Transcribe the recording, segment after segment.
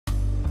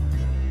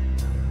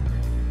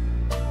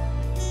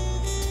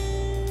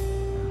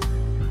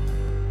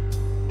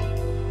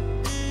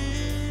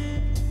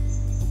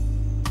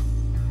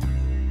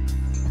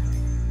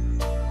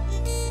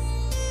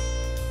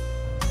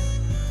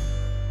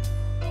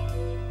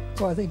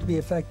Well, I think to be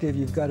effective,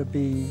 you've got to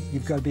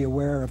be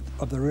aware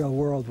of the real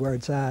world where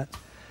it's at.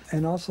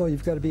 And also,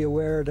 you've got to be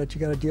aware that you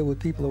got to deal with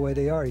people the way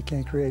they are. You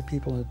can't create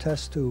people in a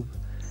test tube.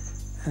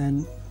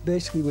 And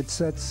basically what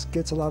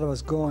gets a lot of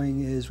us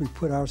going is we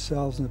put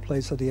ourselves in the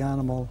place of the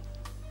animal.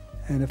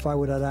 And if I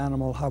were that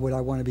animal, how would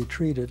I want to be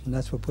treated? And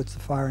that's what puts the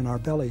fire in our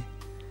belly.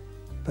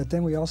 But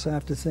then we also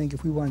have to think,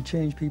 if we want to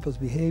change people's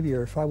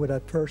behavior, if I were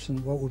that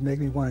person, what would make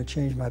me want to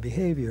change my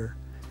behavior?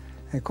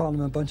 And calling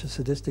them a bunch of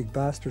sadistic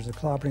bastards and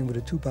clobbering with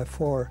a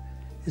 2x4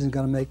 isn't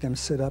going to make them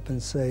sit up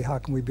and say, how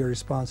can we be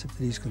responsive to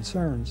these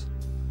concerns?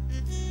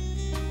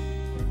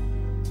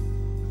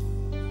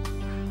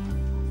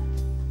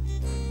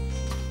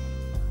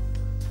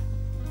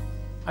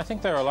 I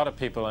think there are a lot of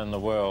people in the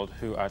world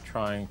who are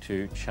trying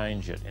to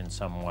change it in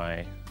some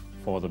way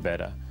for the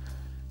better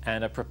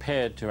and are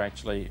prepared to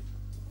actually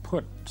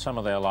put some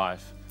of their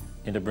life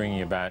into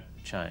bringing about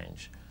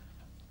change.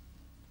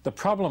 The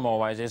problem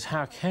always is,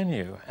 how can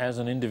you, as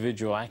an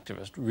individual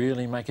activist,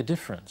 really make a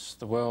difference?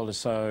 The world is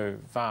so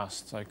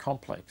vast, so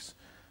complex.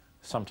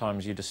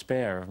 Sometimes you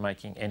despair of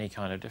making any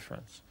kind of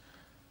difference.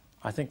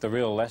 I think the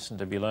real lesson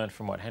to be learned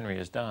from what Henry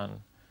has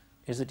done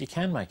is that you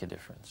can make a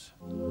difference.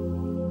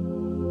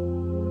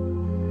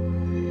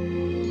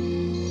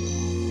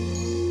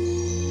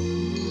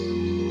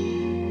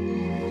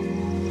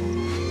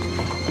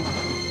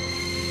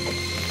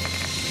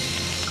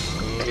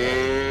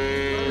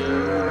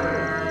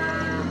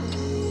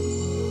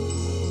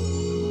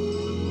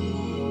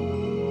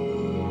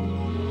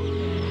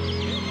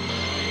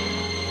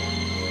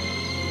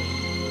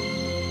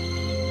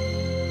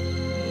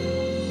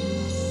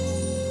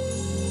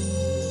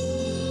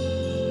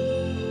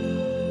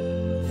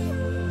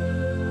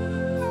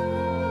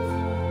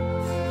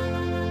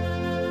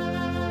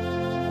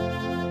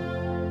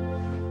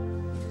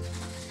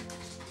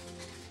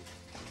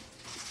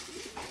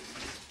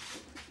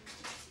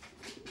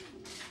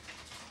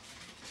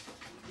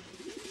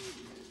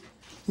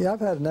 Yeah, I've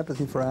had an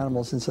empathy for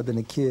animals since I've been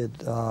a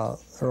kid.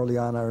 Early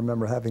on, I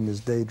remember having this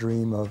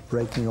daydream of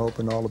breaking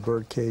open all the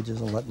bird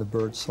cages and letting the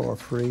birds soar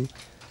free.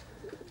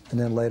 And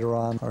then later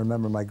on, I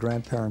remember my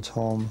grandparents'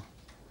 home.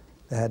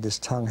 They had this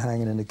tongue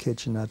hanging in the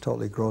kitchen that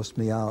totally grossed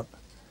me out.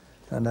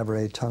 I never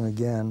ate tongue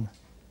again.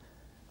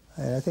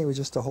 And I think it was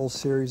just a whole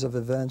series of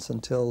events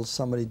until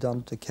somebody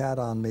dumped a cat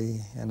on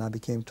me, and I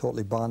became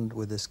totally bonded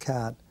with this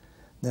cat.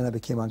 Then I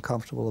became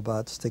uncomfortable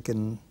about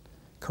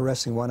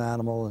caressing one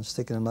animal and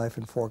sticking a knife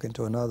and fork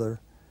into another.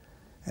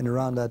 And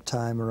around that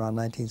time, around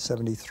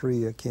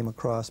 1973, I came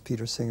across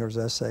Peter Singer's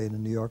essay in the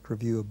New York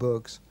Review of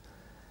Books,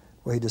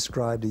 where he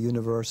described a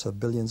universe of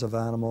billions of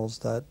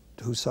animals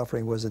whose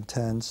suffering was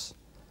intense,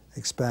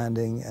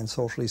 expanding, and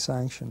socially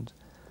sanctioned.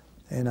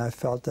 And I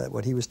felt that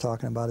what he was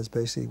talking about is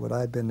basically what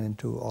I'd been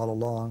into all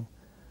along,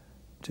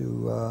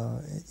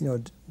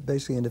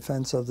 basically in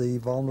defense of the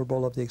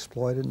vulnerable, of the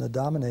exploited, and the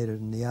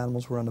dominated. And the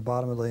animals were on the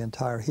bottom of the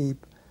entire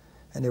heap,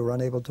 and they were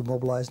unable to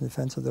mobilize in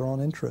defense of their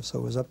own interests, so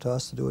it was up to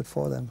us to do it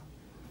for them.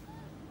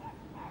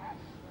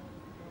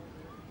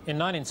 In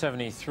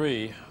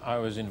 1973, I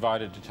was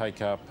invited to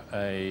take up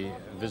a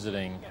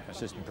visiting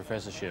assistant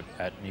professorship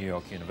at New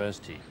York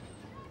University.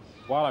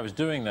 While I was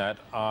doing that,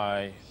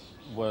 I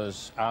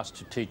was asked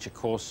to teach a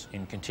course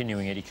in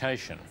continuing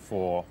education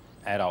for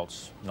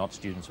adults, not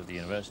students of the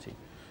university.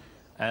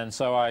 And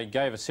so I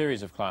gave a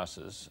series of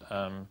classes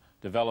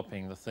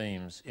developing the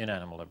themes in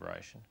animal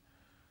liberation.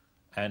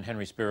 And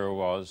Henry Spira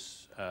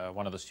was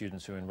one of the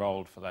students who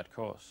enrolled for that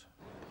course.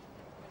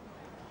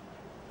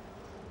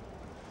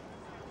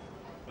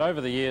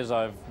 Over the years,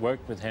 I've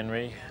worked with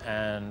Henry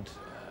and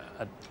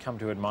I've come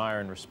to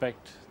admire and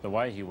respect the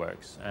way he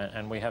works,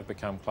 and we have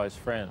become close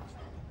friends.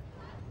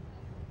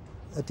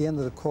 At the end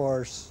of the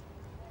course,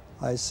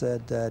 I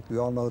said that we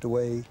all know the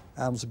way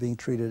animals are being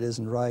treated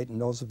isn't right,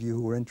 and those of you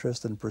who are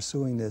interested in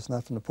pursuing this,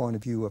 not from the point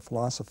of view of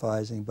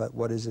philosophizing, but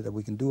what is it that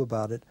we can do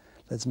about it,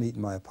 let's meet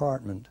in my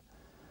apartment.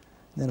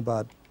 And then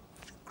a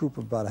group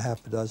of about a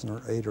half a dozen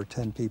or 8 or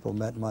 10 people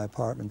met in my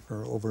apartment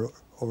for over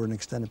an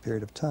extended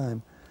period of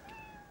time.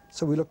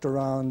 So we looked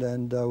around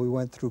and we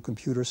went through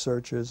computer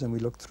searches and we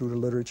looked through the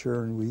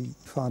literature, and we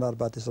found out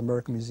about this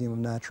American Museum of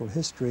Natural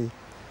History,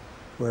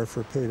 where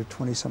for a period of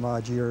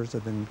 20-some-odd years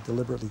they've been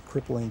deliberately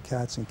crippling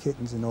cats and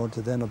kittens in order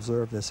to then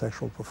observe their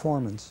sexual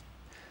performance.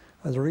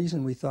 The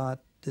reason we thought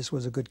this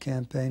was a good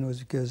campaign was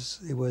because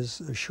it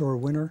was a sure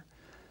winner.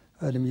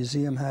 The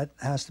museum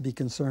has to be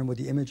concerned with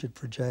the image it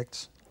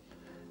projects.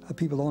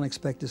 People don't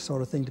expect this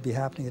sort of thing to be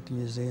happening at the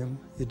museum.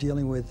 You're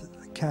dealing with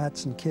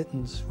cats and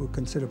kittens who are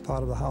considered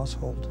part of the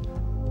household.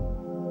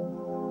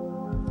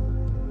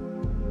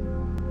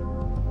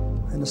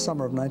 In the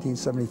summer of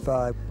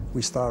 1975,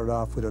 we started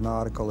off with an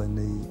article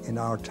in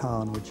Our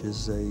Town, which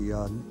is a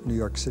New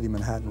York City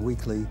Manhattan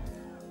weekly,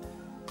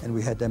 and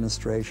we had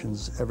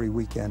demonstrations every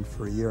weekend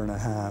for a year and a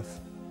half.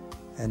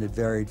 And it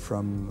varied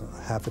from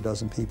half a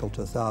dozen people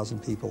to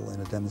 1,000 people in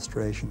a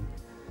demonstration.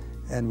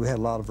 And we had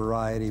a lot of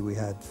variety. We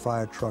had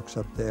fire trucks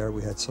up there,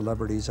 we had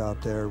celebrities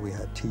out there, we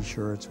had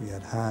T-shirts, we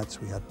had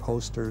hats, we had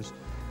posters.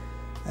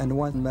 And the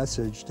one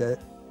message that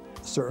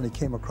certainly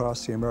came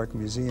across the American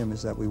Museum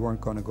is that we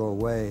weren't going to go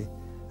away.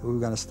 We were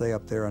going to stay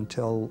up there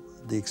until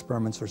the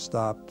experiments are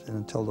stopped and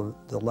until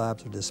the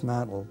labs are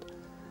dismantled.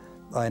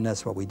 And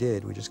that's what we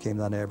did. We just came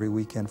down every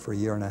weekend for a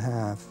year and a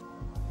half.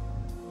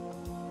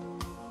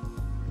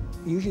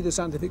 Usually the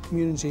scientific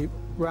community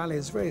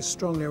rallies very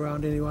strongly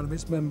around any one of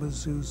its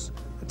members who's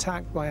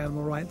attacked by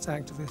animal rights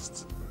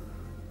activists.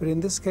 But in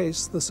this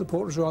case, the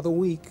support was rather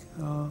weak.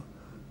 One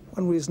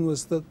reason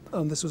was that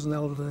this was an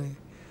elderly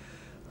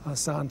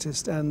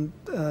scientist, and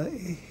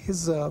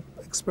his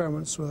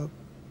experiments were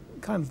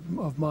kind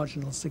of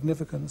marginal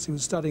significance. He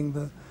was studying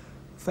the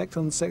effect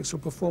on sexual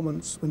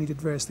performance when he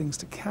did various things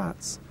to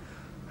cats.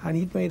 And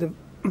he'd made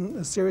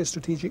a serious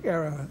strategic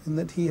error in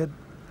that he had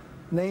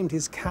named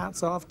his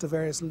cats after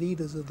various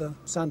leaders of the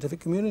scientific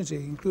community,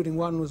 including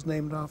one was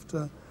named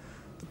after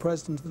the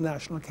president of the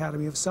National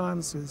Academy of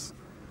Sciences.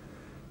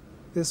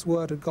 This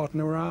word had gotten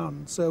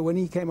around, so when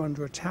he came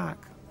under attack,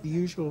 the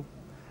usual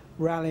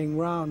rallying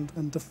round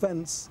and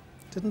defense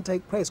didn't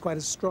take place quite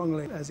as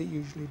strongly as it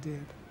usually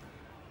did.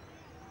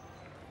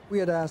 We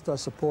had asked our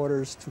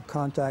supporters to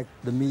contact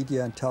the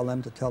media and tell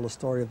them to tell the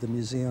story of the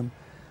museum.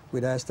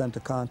 We'd asked them to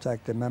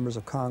contact the members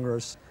of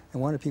Congress,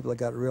 and one of the people that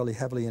got really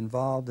heavily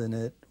involved in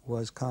it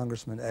was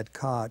Congressman Ed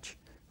Koch,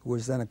 who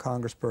was then a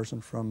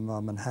congressperson from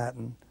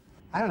Manhattan.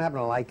 I don't happen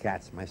to like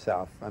cats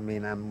myself. I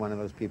mean, I'm one of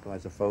those people who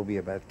has a phobia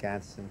about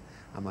cats, and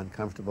I'm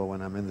uncomfortable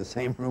when I'm in the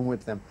same room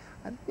with them.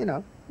 You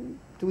know,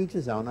 to each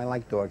his own. I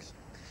like dogs.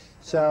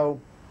 So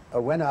I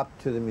went up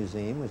to the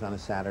museum. It was on a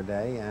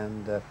Saturday,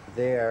 and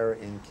there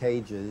in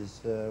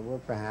cages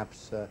were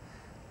perhaps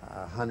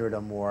 100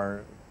 or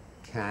more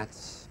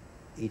cats,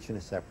 each in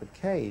a separate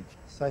cage.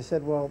 So I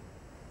said, well,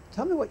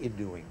 tell me what you're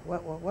doing.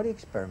 What are you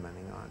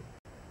experimenting on?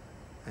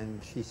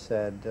 And she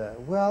said,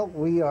 well,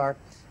 we are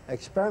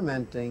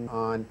experimenting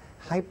on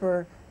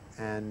hyper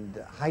and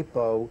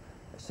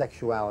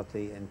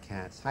hyposexuality in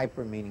cats.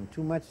 Hyper meaning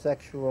too much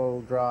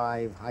sexual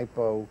drive,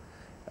 hypo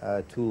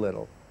too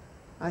little.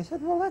 I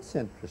said, well, that's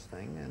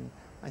interesting. And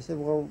I said,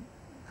 well,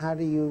 how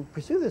do you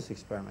pursue this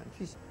experiment?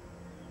 She said,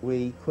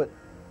 we put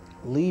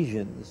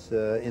lesions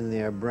in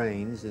their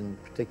brains in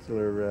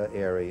particular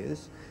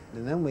areas,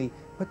 and then we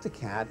put the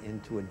cat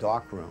into a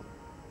dark room.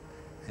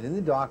 And in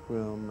the dark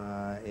room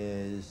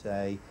is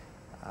a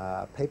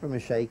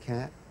papier-mâché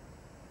cat,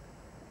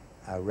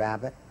 a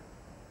rabbit,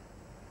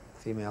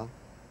 female,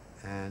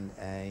 and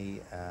a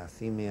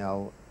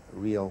female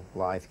real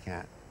live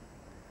cat.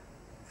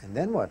 And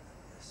then what?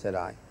 Said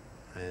I.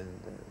 And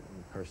the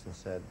person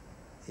said,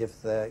 if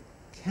the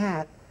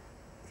cat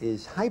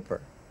is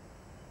hyper,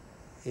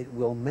 it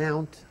will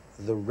mount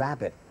the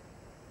rabbit.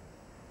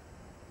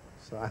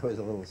 So I was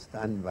a little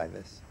stunned by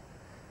this.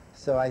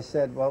 So I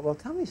said, well,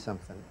 tell me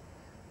something.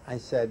 I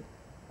said,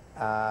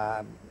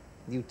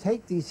 you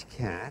take these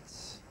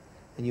cats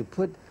and you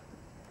put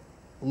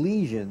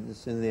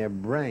lesions in their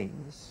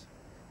brains,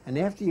 and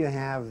after you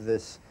have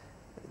this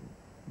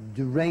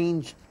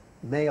deranged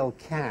male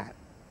cat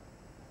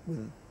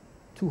with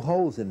 2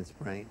 holes in its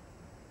brain,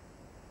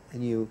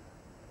 and you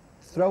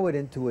throw it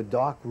into a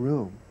dark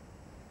room,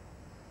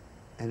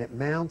 and it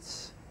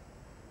mounts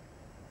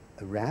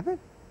a rabbit?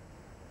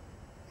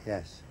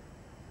 Yes.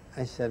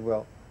 I said,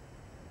 well,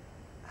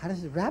 how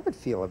does the rabbit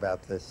feel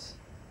about this?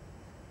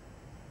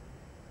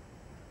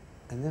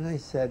 And then I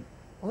said,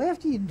 well,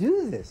 after you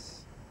do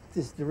this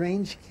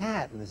deranged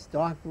cat in this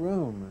dark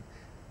room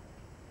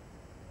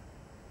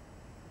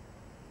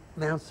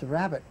mounts the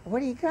rabbit, what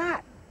do you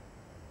got?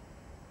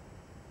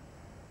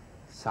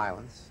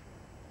 Silence.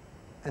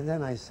 And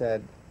then I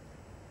said,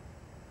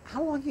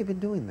 how long have you been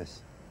doing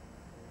this?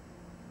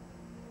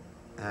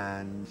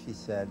 And she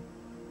said,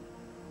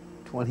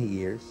 20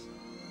 years.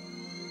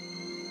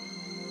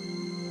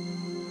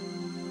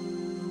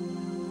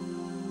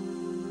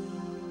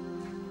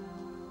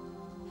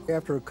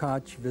 After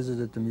Koch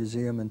visited the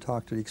museum and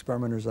talked to the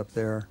experimenters up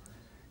there,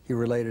 he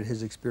related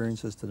his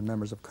experiences to the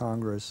members of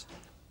Congress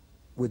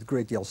with a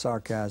great deal of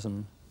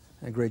sarcasm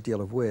and a great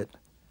deal of wit.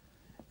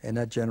 And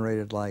that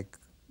generated like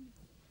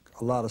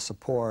a lot of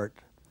support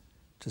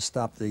to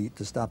stop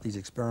these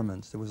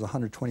experiments. There was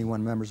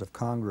 121 members of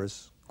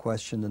Congress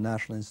questioned the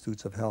National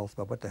Institutes of Health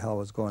about what the hell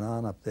was going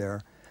on up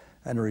there.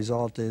 And the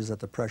result is that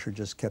the pressure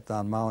just kept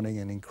on mounting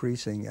and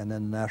increasing, and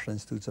then the National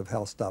Institutes of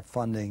Health stopped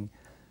funding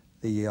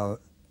the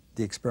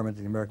experiment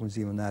at the American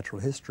Museum of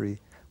Natural History,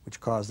 which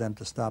caused them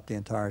to stop the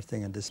entire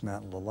thing and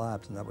dismantle the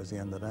labs, and that was the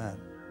end of that.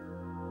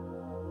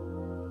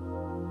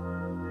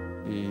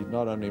 He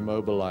not only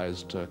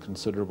mobilized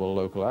considerable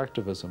local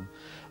activism,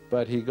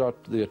 but he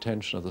got the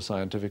attention of the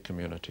scientific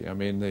community. I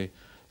mean, the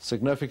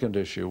significant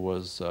issue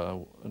was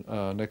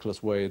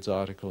Nicholas Wade's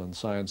article in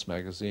Science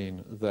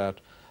magazine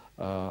that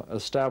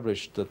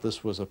established that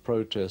this was a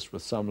protest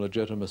with some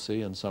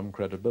legitimacy and some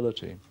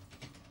credibility.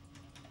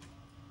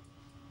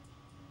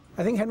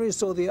 I think Henry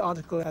saw the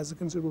article as a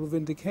considerable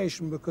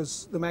vindication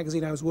because the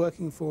magazine I was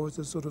working for was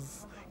a sort of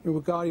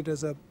regarded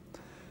as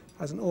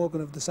an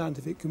organ of the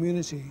scientific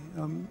community.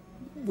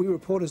 we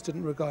reporters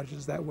didn't regard it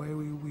as that way.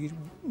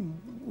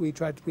 We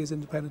tried to be as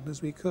independent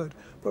as we could.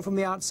 But from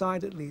the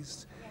outside, at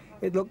least,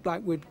 it looked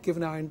like we'd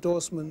given our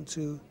endorsement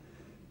to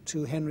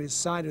Henry's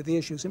side of the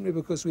issue simply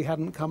because we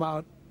hadn't come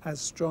out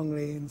as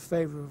strongly in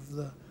favor of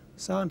the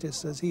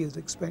scientists as he had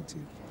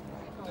expected.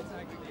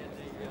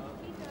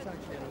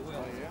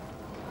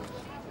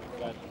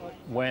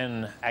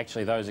 When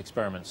actually those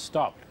experiments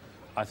stopped,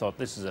 I thought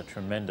this is a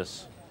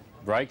tremendous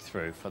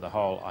breakthrough for the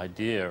whole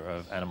idea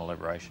of animal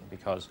liberation,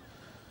 because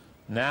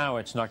now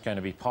it's not going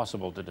to be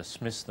possible to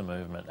dismiss the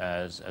movement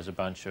as a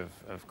bunch of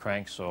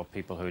cranks or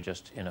people who are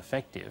just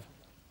ineffective.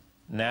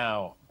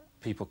 Now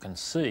people can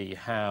see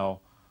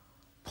how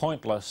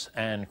pointless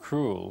and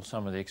cruel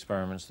some of the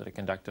experiments that are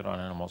conducted on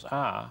animals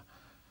are,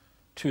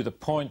 to the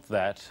point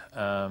that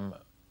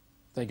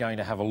they're going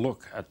to have a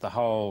look at the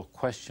whole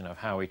question of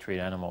how we treat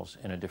animals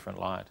in a different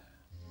light.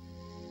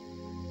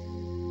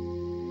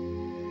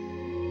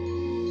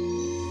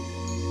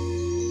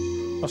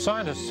 Well,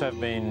 scientists have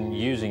been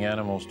using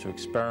animals to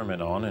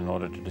experiment on in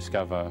order to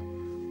discover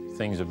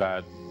things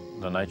about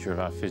the nature of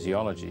our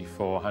physiology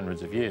for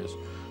hundreds of years.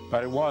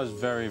 But it was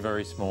very,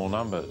 very small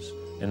numbers.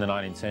 In the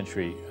 19th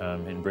century,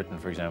 in Britain,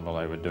 for example,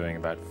 they were doing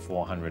about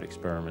 400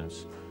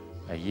 experiments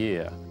a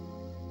year.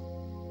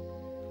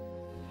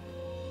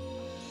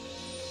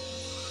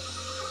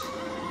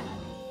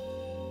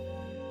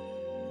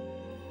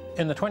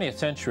 In the 20th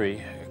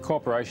century,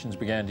 corporations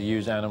began to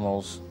use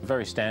animals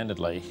very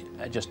standardly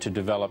just to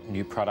develop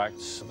new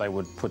products. They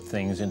would put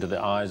things into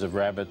the eyes of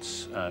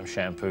rabbits,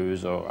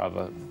 shampoos or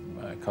other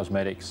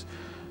cosmetics.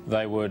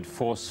 They would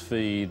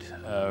force-feed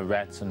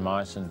rats and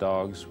mice and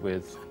dogs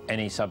with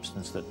any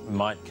substance that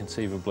might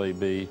conceivably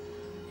be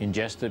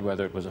ingested,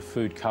 whether it was a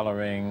food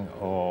colouring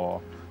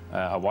or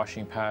a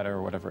washing powder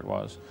or whatever it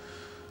was.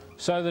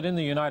 So that in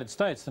the United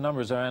States, the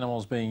numbers of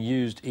animals being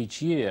used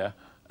each year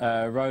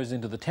rose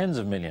into the tens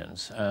of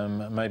millions.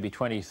 Maybe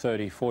 20,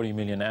 30, 40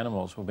 million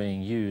animals were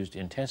being used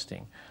in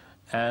testing.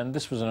 And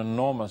this was an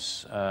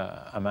enormous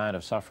amount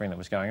of suffering that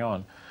was going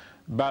on.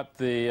 But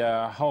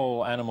the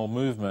whole animal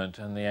movement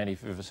and the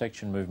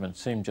anti-vivisection movement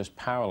seemed just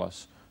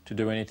powerless to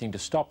do anything to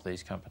stop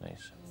these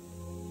companies.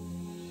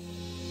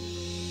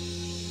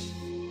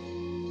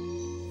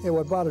 Yeah,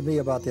 what bothered me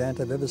about the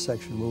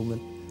anti-vivisection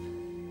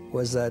movement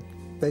was that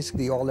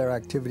basically all their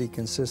activity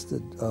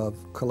consisted of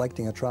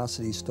collecting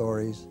atrocity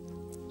stories,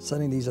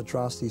 sending these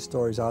atrocity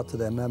stories out to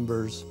their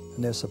members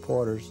and their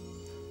supporters,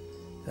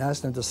 and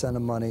asking them to send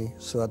them money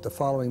so that the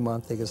following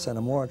month they could send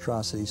them more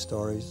atrocity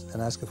stories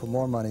and ask them for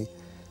more money,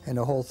 and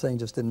the whole thing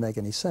just didn't make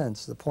any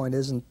sense. The point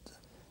isn't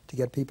to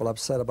get people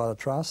upset about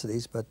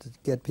atrocities, but to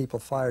get people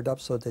fired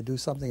up so that they do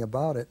something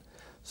about it,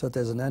 so that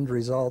there's an end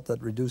result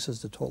that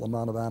reduces the total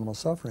amount of animal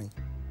suffering.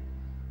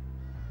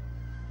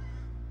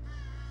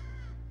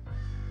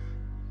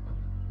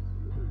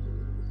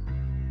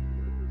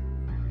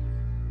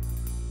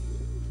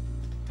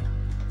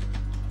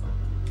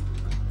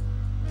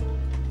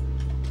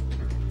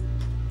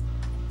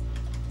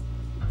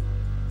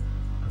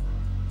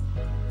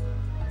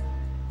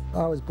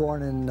 I was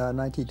born in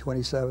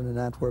 1927 in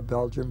Antwerp,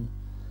 Belgium,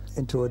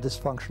 into a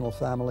dysfunctional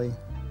family.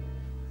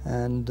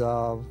 And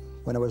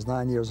when I was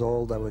 9 years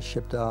old, I was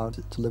shipped out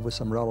to live with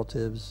some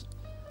relatives.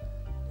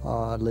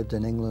 I lived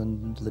in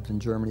England, lived in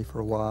Germany for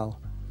a while.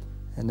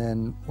 And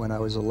then when I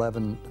was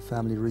 11, the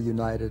family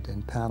reunited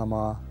in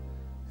Panama.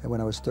 And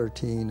when I was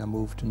 13, I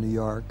moved to New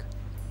York.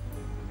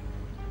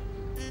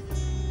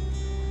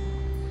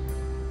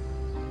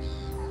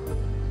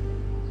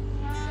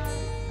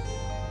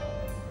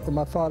 Well,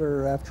 my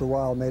father, after a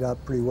while, made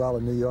out pretty well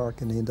in New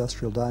York in the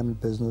industrial diamond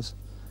business,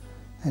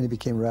 and he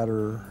became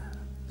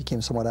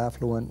somewhat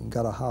affluent and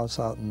got a house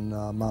out in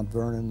Mount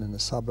Vernon in the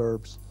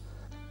suburbs.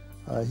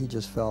 He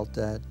just felt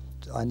that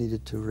I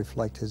needed to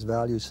reflect his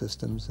value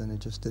systems, and it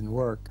just didn't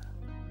work.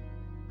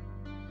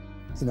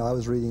 You know, I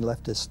was reading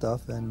leftist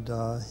stuff, and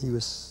he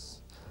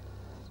was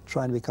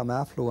trying to become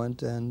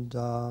affluent, and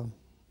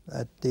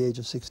at the age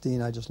of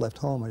 16, I just left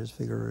home. I just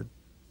figured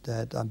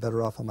that I'm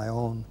better off on my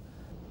own.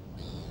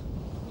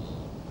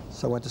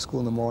 So I went to school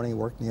in the morning,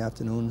 worked in the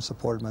afternoon,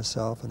 supported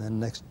myself, and then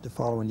the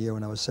following year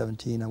when I was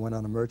 17, I went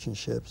on the merchant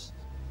ships.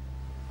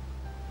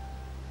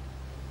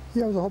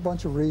 Yeah, there was a whole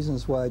bunch of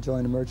reasons why I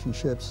joined the merchant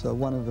ships.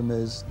 One of them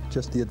is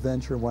just the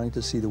adventure, wanting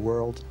to see the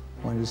world,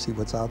 wanting to see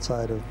what's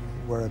outside of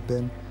where I've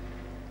been.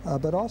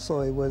 But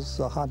also it was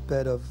a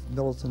hotbed of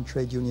militant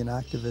trade union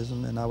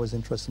activism, and I was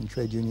interested in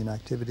trade union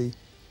activity.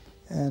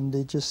 And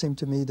it just seemed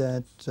to me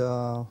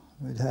that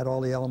it had all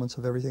the elements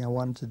of everything I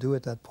wanted to do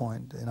at that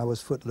point. And I was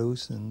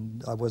footloose,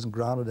 and I wasn't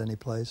grounded any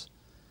place.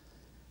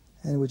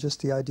 And it was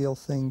just the ideal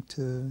thing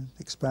to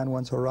expand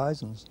one's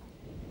horizons.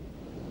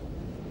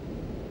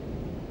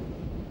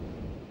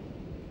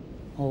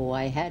 Oh,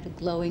 I had a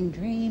glowing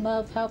dream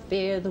of how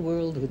fair the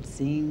world would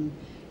seem.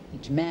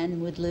 Each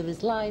man would live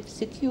his life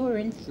secure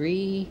and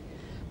free.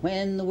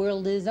 When the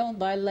world is owned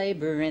by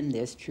labor and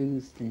there's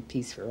truth and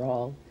peace for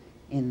all.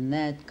 In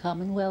that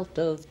commonwealth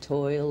of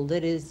toil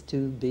that is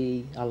to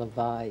be, I'll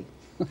abide.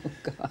 Oh,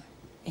 God.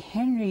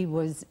 Henry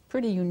was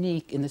pretty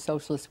unique in the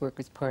Socialist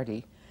Workers'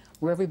 Party,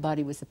 where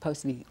everybody was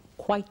supposed to be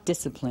quite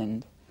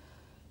disciplined.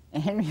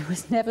 And Henry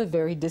was never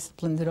very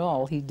disciplined at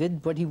all. He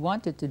did what he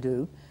wanted to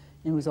do,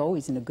 and was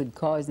always in a good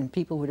cause, and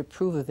people would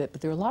approve of it.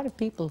 But there were a lot of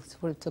people who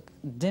sort of took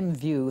a dim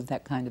view of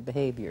that kind of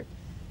behavior.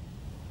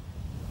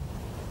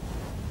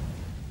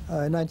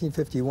 In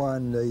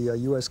 1951, the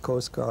U.S.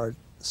 Coast Guard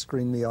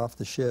screened me off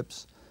the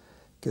ships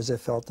because they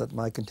felt that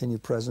my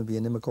continued presence would be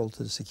inimical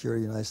to the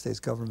security of the United States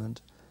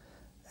government.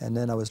 And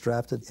then I was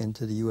drafted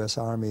into the U.S.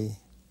 Army.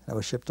 I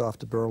was shipped off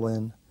to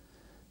Berlin,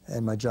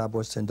 and my job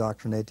was to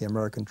indoctrinate the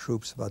American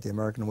troops about the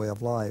American way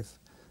of life.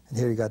 And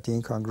here you got the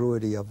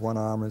incongruity of one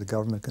arm of the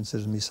government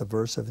considers me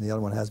subversive, and the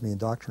other one has me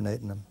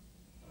indoctrinating them.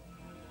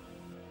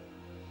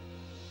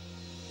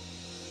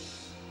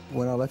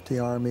 When I left the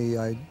Army,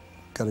 I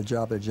got a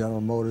job at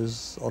General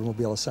Motors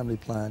automobile assembly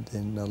plant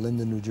in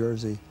Linden, New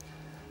Jersey.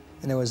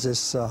 And there was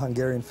this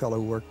Hungarian fellow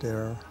who worked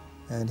there,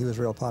 and he was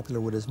real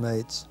popular with his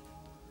mates.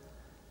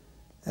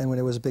 And when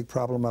there was a big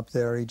problem up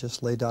there, he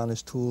just laid down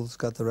his tools,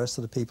 got the rest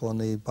of the people in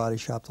the body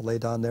shop to lay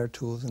down their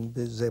tools, and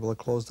was able to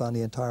close down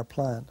the entire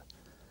plant.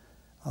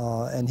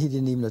 And he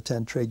didn't even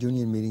attend trade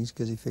union meetings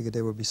because he figured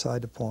they were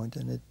beside the point.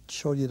 And it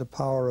showed you the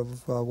power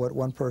of what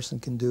one person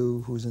can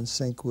do who's in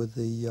sync with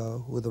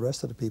the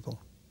rest of the people.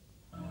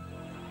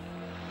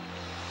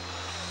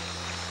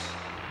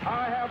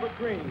 I have a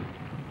dream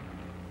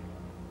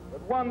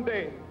that one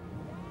day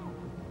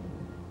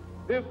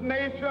this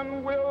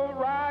nation will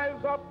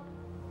rise up,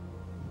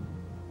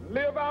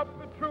 live out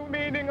the true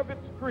meaning of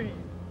its creed.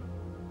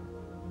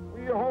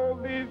 We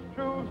hold these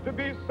truths to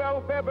be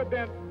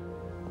self-evident,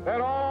 that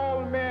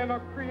all men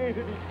are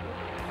created equal.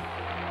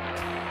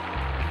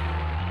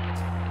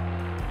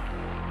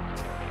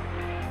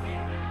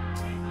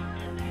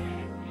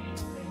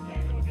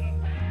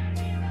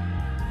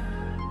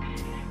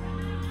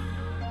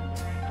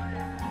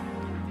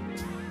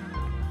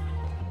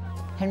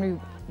 Henry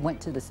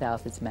went to the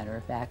South, as a matter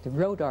of fact, and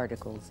wrote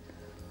articles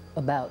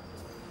about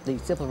the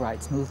civil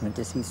rights movement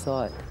as he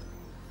saw it.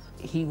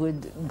 He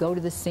would go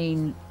to the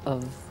scene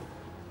of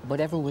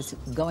whatever was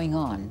going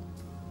on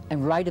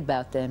and write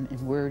about them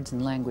in words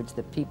and language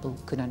that people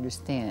could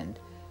understand.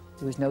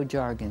 There was no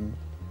jargon,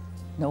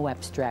 no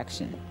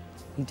abstraction.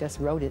 He just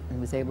wrote it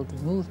and was able to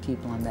move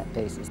people on that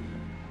basis.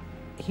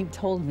 He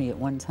told me at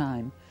one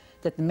time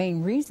that the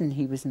main reason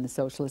he was in the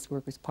Socialist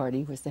Workers'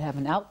 Party was to have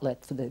an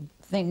outlet for the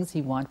things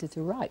he wanted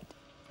to write.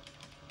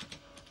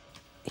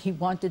 He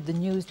wanted the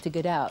news to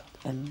get out,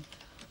 and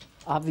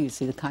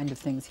obviously the kind of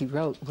things he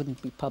wrote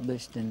wouldn't be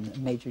published in a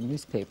major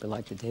newspaper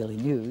like the Daily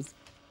News.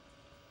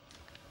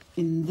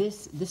 In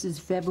this is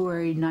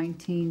February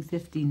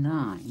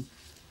 1959.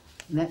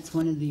 That's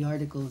one of the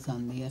articles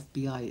on the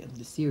FBI of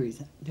the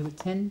series. There were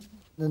 10.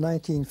 In the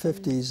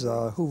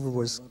 1950s, Hoover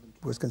was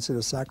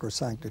considered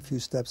sacrosanct, a few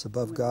steps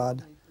above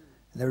God,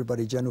 and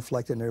everybody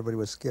genuflected, and everybody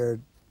was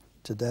scared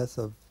to death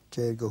of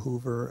J. Edgar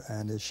Hoover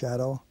and his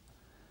shadow.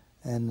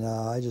 And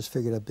I just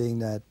figured that being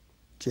that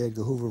J.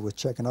 Edgar Hoover was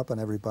checking up on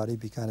everybody,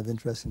 it'd be kind of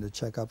interesting to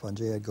check up on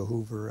J. Edgar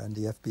Hoover and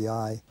the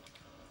FBI.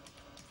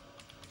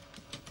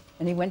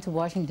 And he went to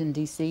Washington,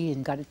 D.C.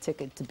 and got a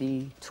ticket to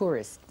be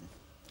tourist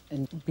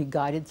and be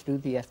guided through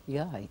the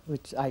FBI,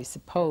 which I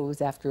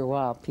suppose after a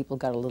while people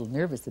got a little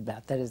nervous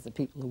about, that is, the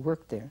people who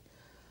worked there.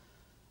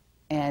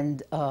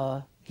 And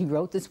he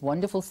wrote this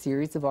wonderful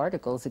series of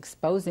articles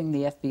exposing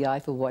the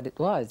FBI for what it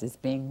was, as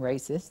being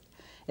racist,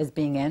 as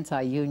being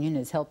anti-union,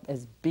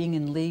 as being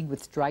in league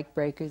with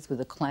strikebreakers, with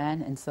the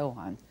Klan, and so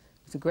on.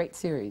 It was a great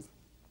series.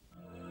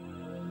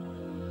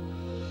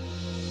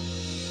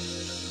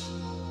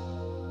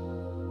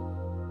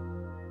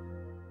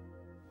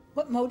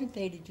 What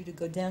motivated you to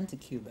go down to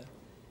Cuba?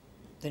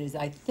 That is,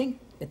 I think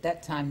at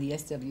that time the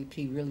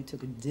SWP really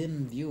took a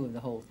dim view of the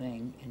whole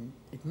thing, and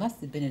it must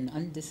have been an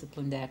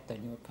undisciplined act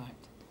on your part.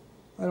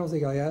 I don't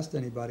think I asked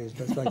anybody, as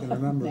best I can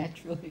remember.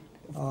 Naturally,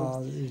 of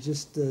course. It was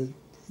just, you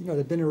know,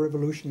 there'd been a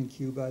revolution in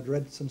Cuba. I'd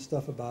read some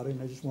stuff about it,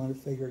 and I just wanted to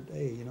figure,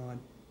 hey, you know, I'd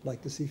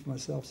like to see for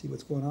myself, see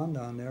what's going on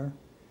down there.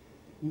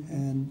 Mm-hmm.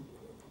 And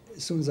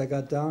as soon as I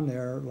got down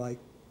there, like,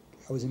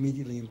 I was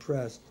immediately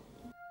impressed.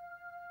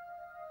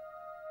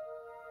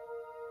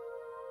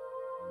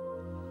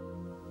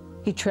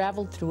 He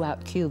traveled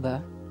throughout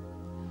Cuba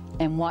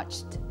and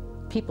watched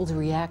people's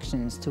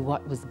reactions to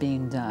what was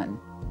being done.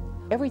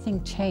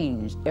 Everything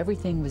changed.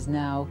 Everything was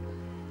now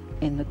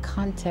in the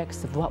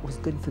context of what was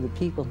good for the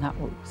people, not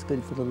what was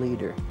good for the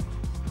leader.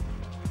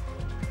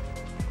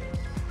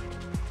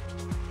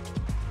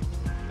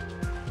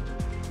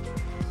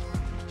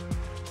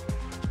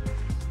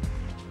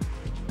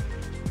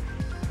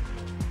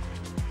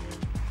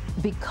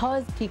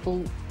 Because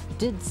people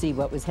did see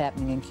what was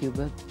happening in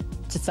Cuba,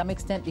 to some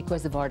extent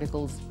because of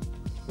articles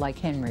like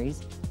Henry's,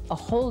 a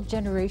whole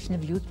generation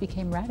of youth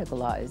became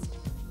radicalized.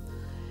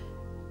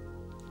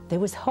 There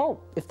was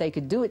hope. If they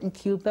could do it in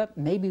Cuba,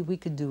 maybe we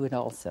could do it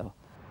also.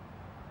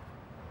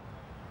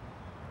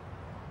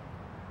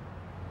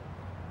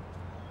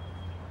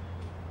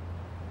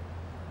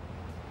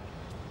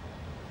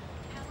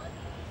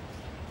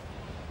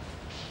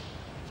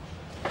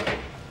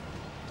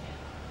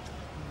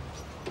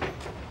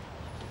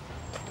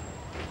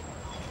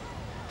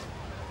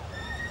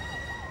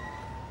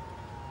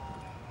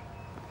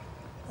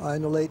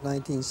 In the late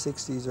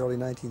 1960s, early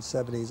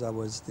 1970s, I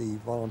was the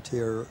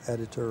volunteer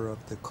editor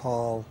of the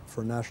Call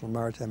for National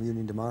Maritime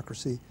Union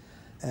Democracy.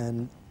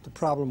 And the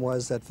problem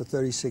was that for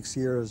 36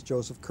 years,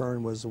 Joseph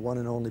Kern was the one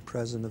and only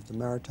president of the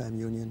Maritime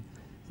Union,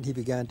 and he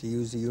began to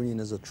use the union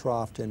as a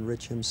trough to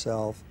enrich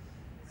himself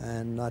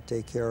and not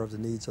take care of the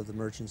needs of the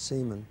merchant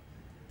seamen.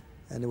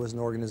 And it was an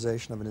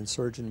organization of an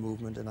insurgent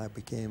movement, and I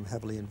became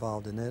heavily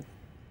involved in it.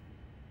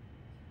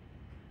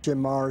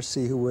 Jim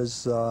Morrissey, who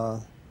was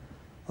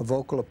a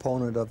vocal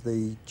opponent of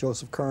the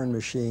Joseph Kern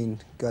machine,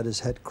 got his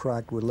head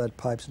cracked with lead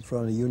pipes in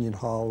front of the Union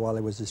Hall while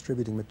he was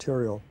distributing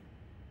material.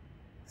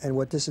 And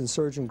what this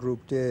insurgent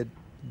group did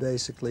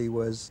basically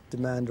was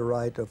demand the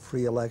right of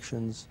free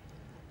elections,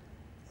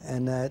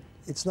 and that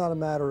it's not a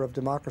matter of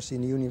democracy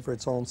in the union for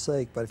its own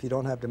sake, but if you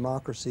don't have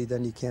democracy,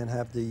 then you can't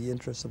have the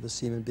interests of the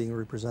seamen being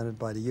represented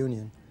by the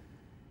union.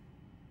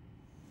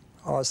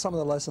 Some of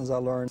the lessons I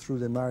learned through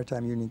the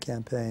Maritime Union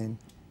campaign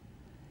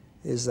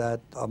is that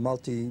a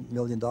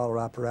multi-million-dollar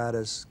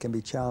apparatus can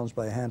be challenged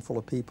by a handful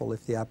of people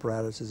if the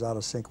apparatus is out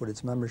of sync with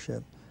its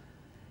membership.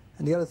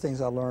 And the other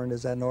things I learned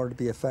is that in order to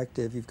be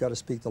effective, you've got to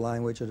speak the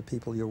language of the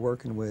people you're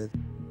working with.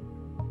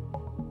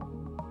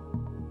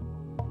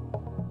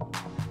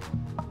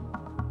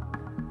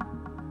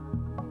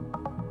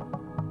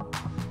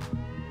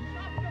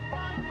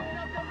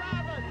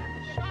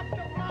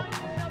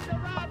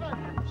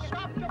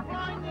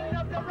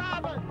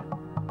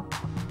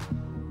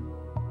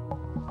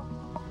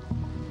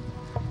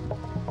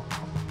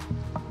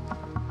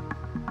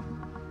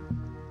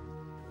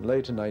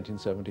 Late in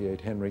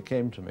 1978, Henry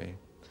came to me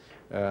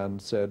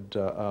and said,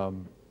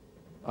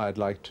 I'd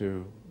like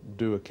to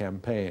do a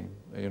campaign.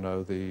 You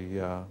know,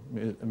 the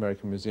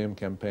American Museum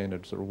campaign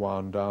had sort of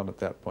wound down at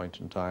that point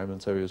in time,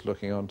 and so he was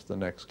looking on to the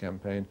next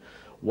campaign.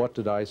 What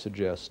did I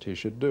suggest he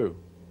should do?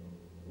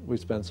 We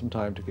spent some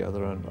time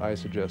together, and I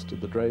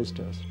suggested the Draize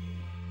test.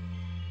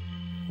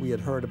 We had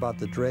heard about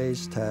the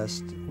Draize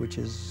test, which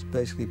is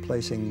basically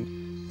placing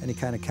any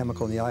kind of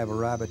chemical in the eye of a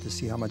rabbit to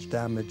see how much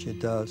damage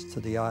it does to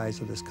the eyes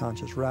of this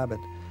conscious rabbit.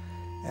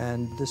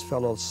 And this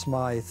fellow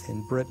Smythe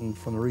in Britain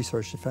from the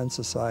Research Defense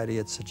Society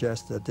had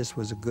suggested that this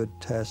was a good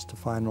test to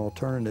find an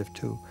alternative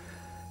to.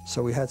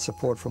 So we had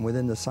support from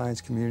within the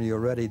science community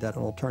already that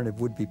an alternative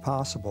would be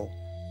possible.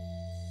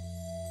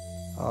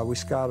 We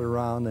scouted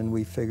around and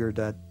we figured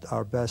that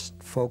our best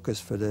focus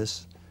for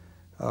this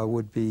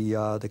would be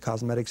the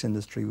cosmetics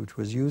industry, which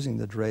was using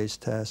the Draize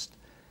test.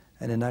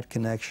 And in that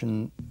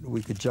connection,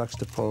 we could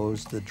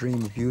juxtapose the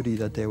dream of beauty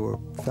that they were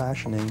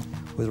fashioning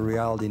with the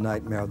reality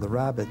nightmare of the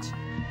rabbits.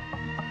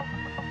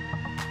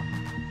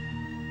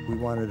 We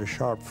wanted a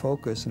sharp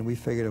focus, and we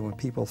figured that when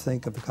people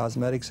think of the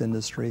cosmetics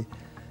industry,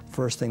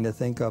 first thing they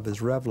think of is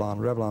Revlon.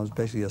 Revlon is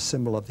basically a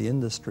symbol of the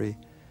industry,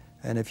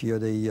 and if you're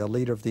the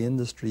leader of the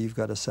industry, you've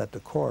got to set the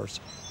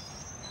course.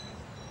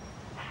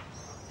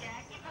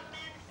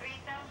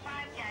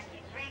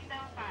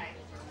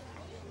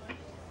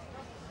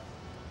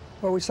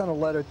 Well, we sent a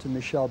letter to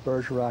Michel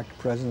Bergerac,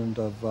 president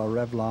of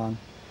Revlon,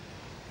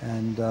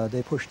 and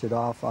they pushed it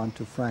off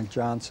onto Frank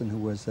Johnson, who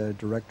was the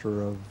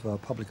director of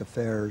public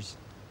affairs.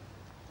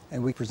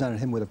 And we presented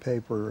him with a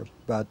paper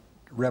about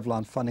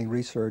Revlon funding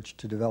research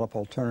to develop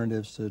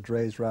alternatives to the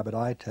Draize rabbit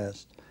eye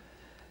test.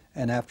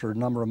 And after a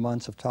number of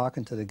months of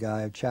talking to the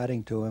guy, of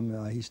chatting to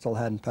him, he still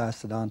hadn't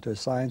passed it on to his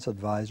science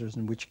advisors,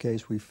 in which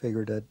case we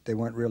figured that they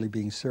weren't really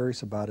being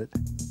serious about it.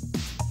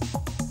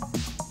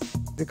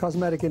 The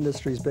cosmetic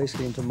industry is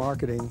basically into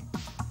marketing,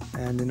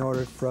 and in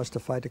order for us to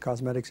fight the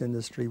cosmetics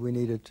industry, we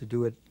needed to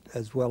do it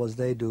as well as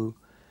they do.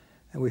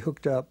 And we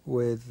hooked up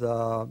with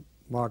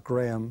Mark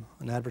Graham,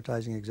 an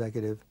advertising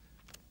executive.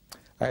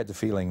 I had the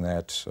feeling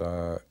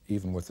that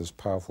even with this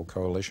powerful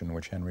coalition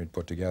which Henry had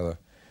put together,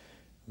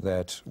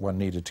 that one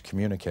needed to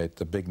communicate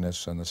the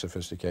bigness and the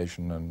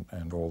sophistication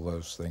and all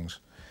those things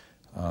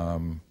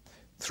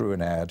through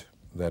an ad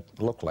that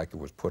looked like it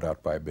was put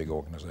out by a big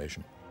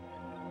organization.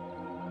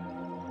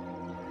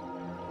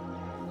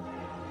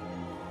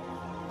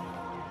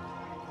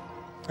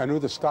 I knew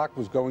the stock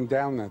was going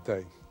down that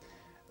day.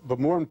 But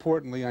more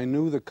importantly, I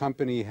knew the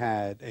company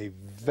had a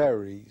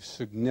very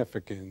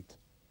significant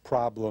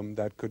problem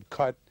that could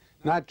cut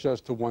not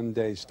just to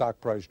one-day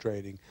stock price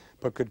trading,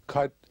 but could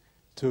cut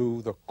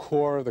to the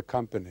core of the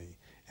company.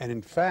 And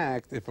in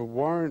fact, if it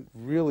weren't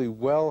really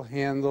well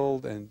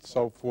handled and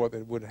so forth,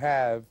 it would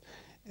have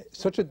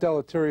such a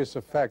deleterious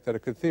effect that it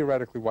could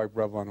theoretically wipe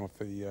Revlon off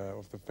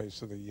the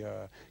face of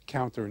the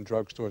counter in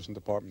drugstores and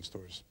department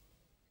stores.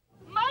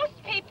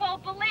 Most people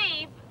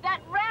believe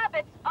that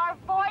rabbits are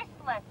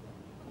voiceless.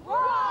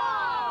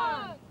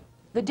 Wrong!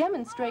 The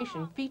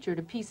demonstration featured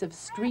a piece of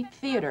street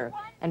theater,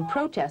 and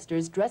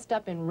protesters dressed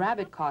up in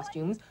rabbit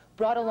costumes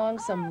brought along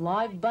some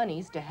live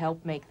bunnies to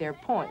help make their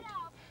point.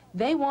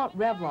 They want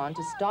Revlon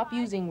to stop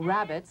using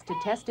rabbits to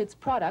test its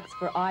products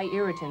for eye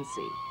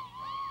irritancy.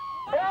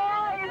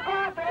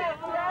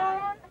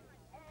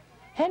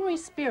 Henry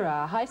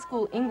Spira, a high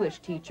school English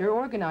teacher,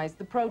 organized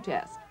the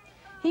protest.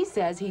 He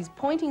says he's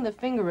pointing the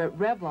finger at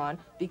Revlon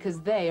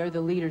because they are the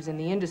leaders in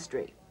the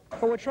industry.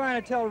 But we're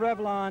trying to tell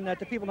Revlon that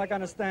the people are not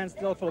going to stand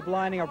still for the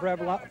blinding of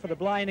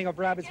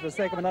rabbits for the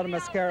sake of another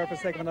mascara, for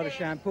the sake of another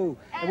shampoo.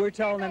 And we're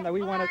telling them that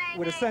we want to,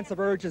 with a sense of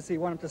urgency,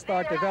 want them to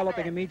start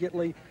developing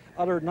immediately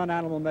other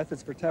non-animal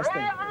methods for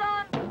testing.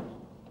 Revlon,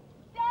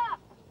 stop!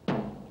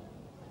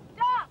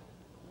 Stop!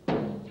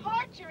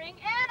 Torturing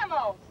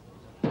animals!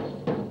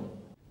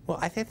 Well,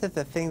 I think that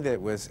the thing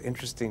that was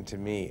interesting to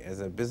me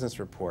as a business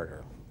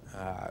reporter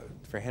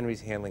for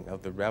Henry's handling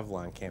of the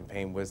Revlon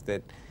campaign was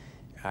that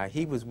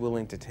he was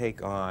willing to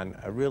take on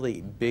a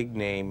really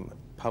big-name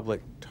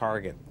public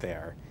target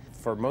there.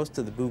 For most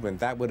of the movement,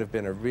 that would have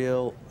been a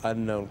real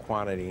unknown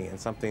quantity and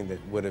something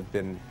that would have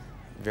been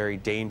very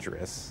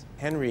dangerous.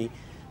 Henry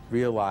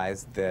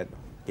realized that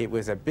it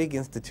was a big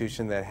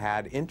institution that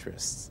had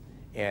interests,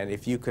 and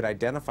if you could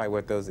identify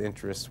what those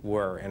interests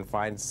were and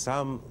find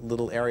some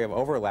little area of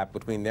overlap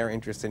between their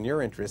interests and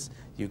your interests,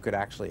 you could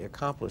actually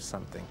accomplish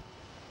something.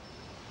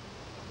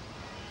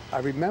 I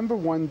remember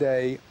one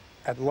day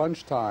at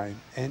lunchtime,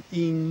 an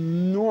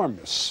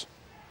enormous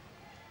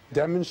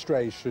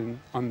demonstration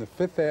on the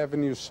Fifth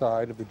Avenue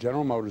side of the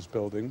General Motors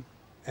building,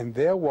 and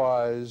there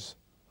was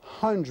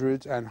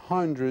hundreds and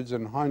hundreds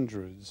and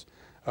hundreds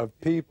of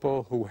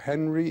people who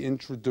Henry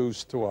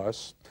introduced to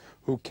us,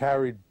 who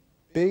carried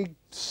big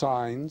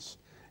signs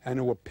and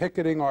who were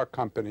picketing our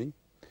company.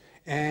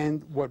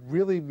 And what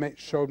really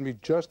showed me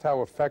just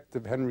how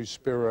effective Henry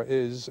Spira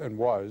is and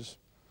was,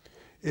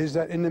 is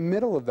that in the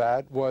middle of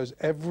that was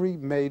every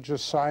major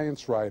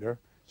science writer,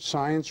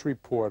 science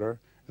reporter,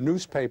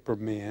 newspaper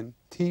man,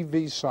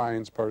 TV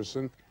science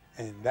person,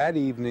 and that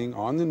evening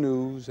on the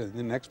news and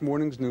the next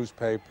morning's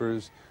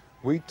newspapers,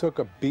 we took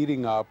a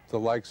beating up the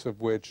likes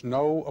of which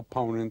no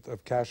opponent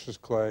of Cassius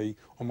Clay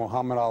or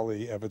Muhammad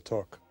Ali ever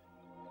took.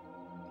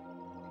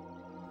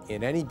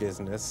 In any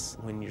business,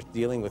 when you're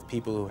dealing with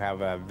people who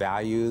have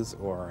values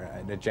or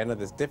an agenda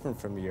that's different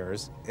from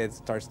yours, it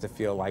starts to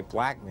feel like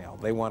blackmail.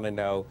 They want to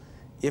know,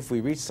 if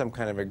we reach some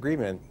kind of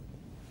agreement,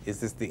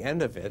 is this the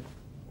end of it,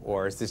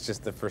 or is this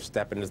just the first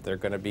step, and is there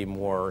going to be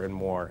more and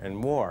more and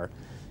more?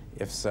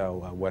 If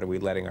so, what are we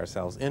letting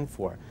ourselves in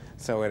for?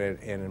 So an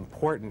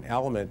important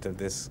element of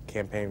this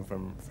campaign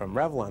from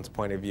Revlon's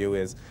point of view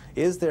is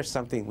there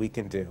something we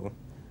can do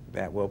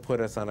that will put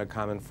us on a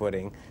common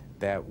footing,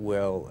 that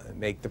will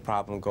make the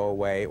problem go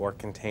away or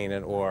contain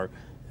it, or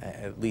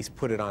at least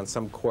put it on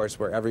some course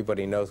where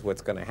everybody knows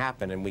what's going to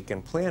happen and we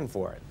can plan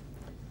for it.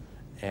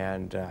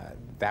 And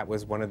that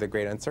was one of the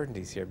great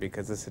uncertainties here,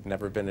 because this had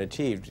never been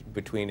achieved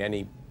between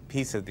any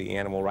piece of the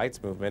animal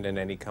rights movement and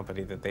any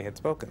company that they had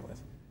spoken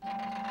with.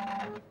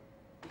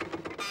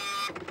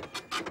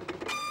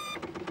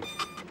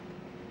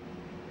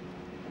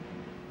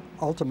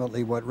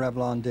 Ultimately, what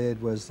Revlon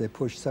did was they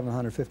pushed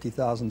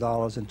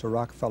 $750,000 into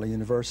Rockefeller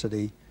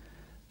University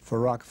for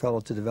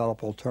Rockefeller to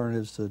develop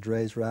alternatives to the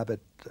Dre's rabbit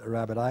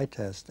eye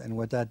test. And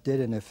what that did,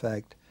 in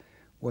effect,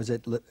 was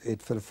it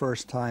for the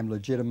first time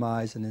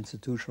legitimized and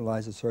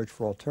institutionalized the search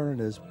for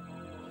alternatives.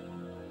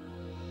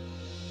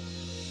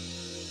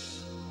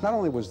 Not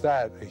only was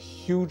that a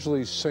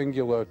hugely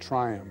singular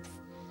triumph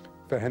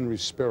for Henry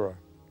Spira,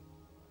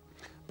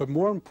 but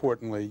more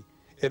importantly,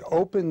 it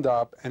opened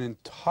up an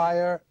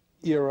entire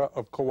era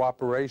of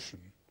cooperation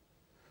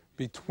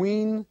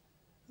between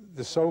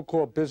the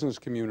so-called business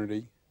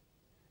community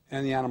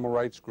and the animal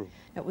rights group.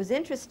 What was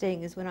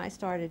interesting is when I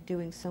started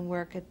doing some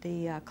work at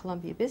the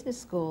Columbia Business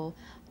School,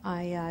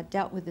 I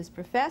dealt with this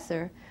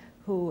professor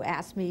who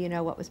asked me,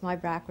 what was my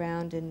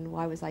background and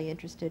why was I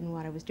interested in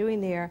what I was doing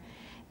there.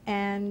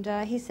 And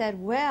he said,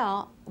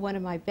 well, one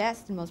of my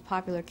best and most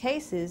popular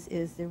cases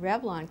is the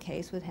Revlon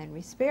case with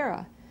Henry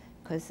Spira,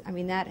 because, I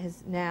mean, that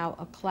is now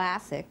a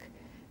classic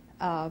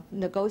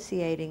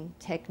negotiating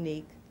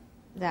technique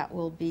that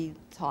will be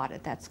taught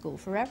at that school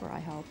forever, I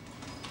hope.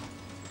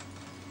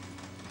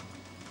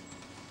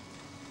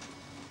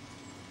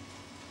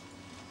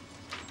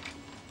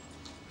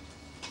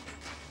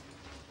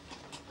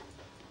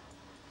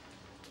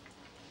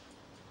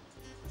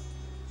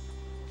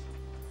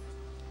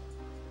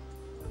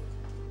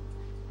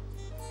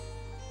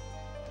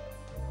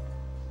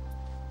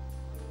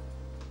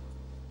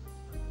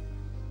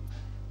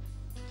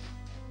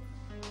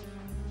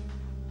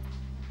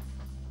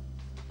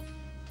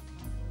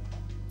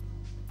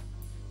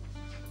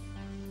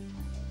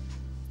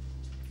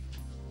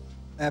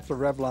 After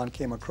Revlon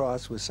came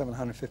across with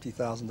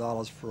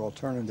 $750,000 for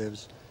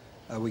alternatives,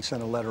 we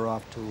sent a letter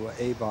off to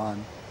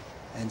Avon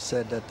and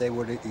said that they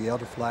were the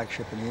other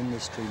flagship in the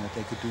industry and that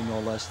they could do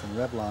no less than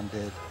Revlon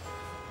did.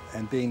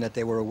 And being that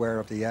they were aware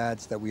of the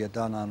ads that we had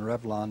done on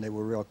Revlon, they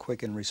were real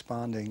quick in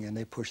responding, and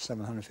they pushed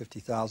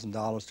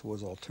 $750,000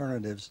 towards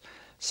alternatives,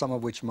 some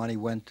of which money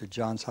went to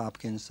Johns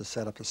Hopkins to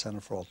set up the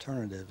Center for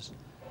Alternatives.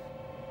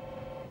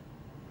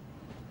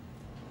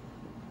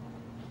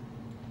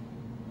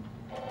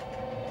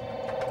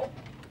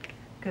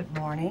 Good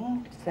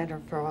morning,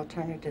 Center for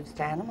Alternatives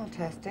to Animal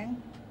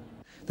Testing.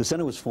 The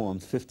center was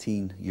formed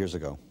 15 years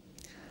ago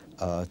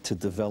to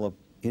develop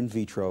in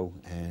vitro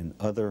and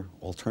other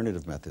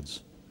alternative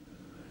methods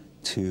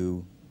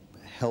to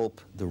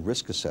help the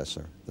risk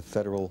assessor, the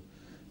federal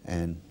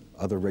and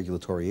other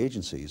regulatory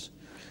agencies,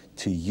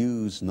 to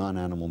use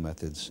non-animal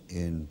methods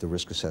in the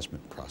risk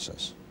assessment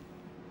process.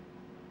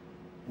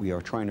 We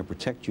are trying to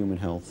protect human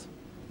health.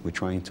 We're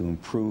trying to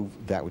improve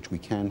that which we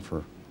can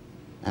for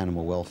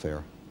animal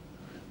welfare,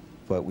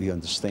 but we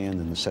understand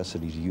the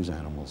necessity to use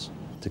animals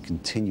to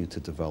continue to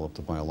develop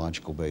the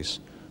biological base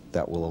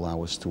that will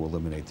allow us to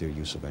eliminate their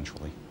use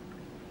eventually.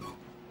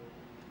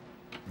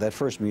 That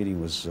first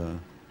meeting was a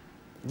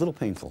little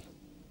painful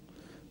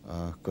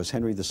because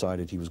Henry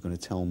decided he was going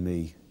to tell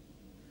me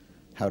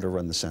how to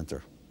run the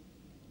center.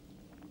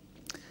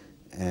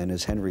 And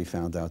as Henry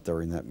found out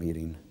during that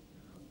meeting,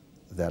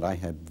 that I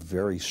had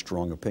very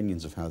strong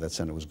opinions of how that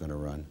center was going to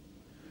run,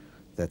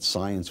 that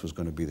science was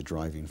going to be the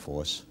driving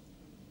force,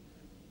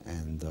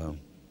 and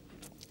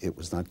it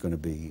was not going to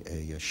be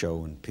a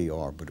show and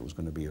PR, but it was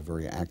going to be a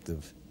very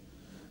active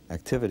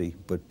activity,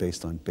 but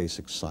based on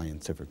basic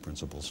scientific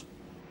principles.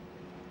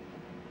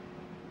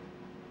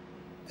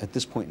 At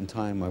this point in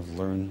time, I've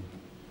learned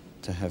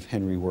to have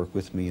Henry work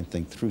with me and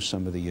think through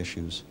some of the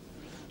issues,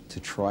 to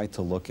try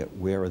to look at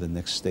where are the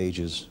next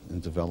stages in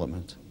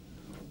development,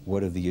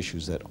 what are the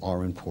issues that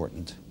are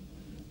important,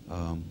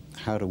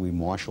 how do we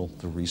marshal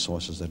the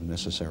resources that are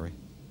necessary.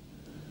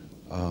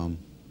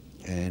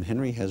 And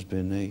Henry has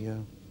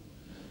been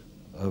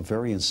a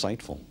very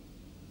insightful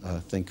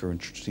thinker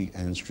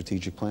and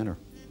strategic planner.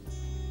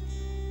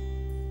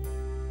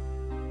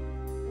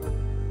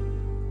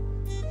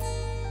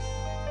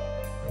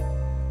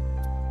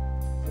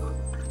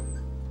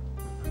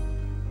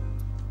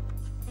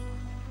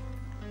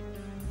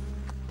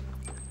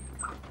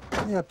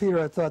 Yeah, Peter,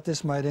 I thought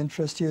this might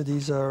interest you.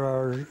 These are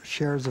our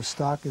shares of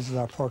stock. This is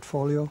our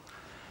portfolio.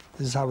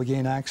 This is how we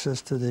gain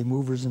access to the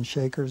movers and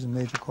shakers in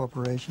major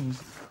corporations.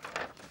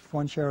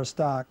 One share of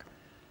stock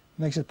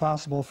makes it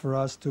possible for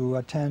us to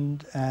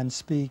attend and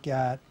speak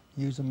at,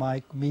 use a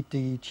mic, meet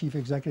the chief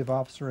executive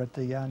officer at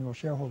the annual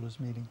shareholders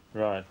meeting.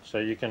 Right, so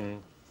you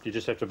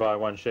just have to buy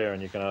one share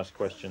and you can ask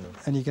questions.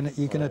 And you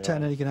can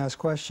attend and you can ask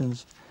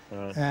questions.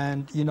 Right.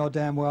 And you know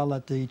damn well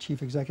that the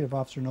chief executive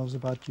officer knows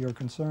about your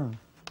concern.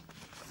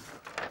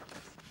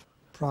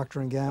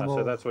 Procter & Gamble.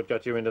 So that's what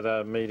got you into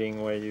the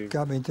meeting where you...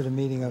 Got me into the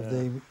meeting of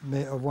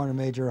of one of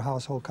the major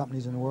household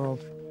companies in the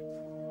world.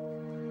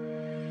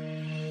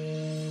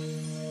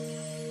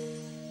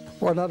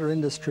 Well, another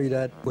industry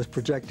that was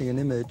projecting an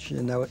image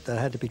and that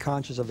had to be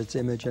conscious of its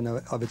image and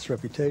of its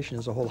reputation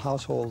is the whole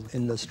household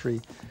industry.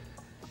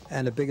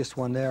 And the biggest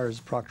one there is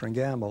Procter &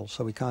 Gamble.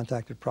 So we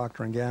contacted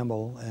Procter &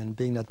 Gamble, and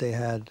being that they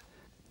had,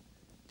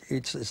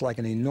 it's like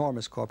an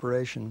enormous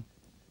corporation,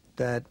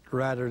 that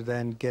rather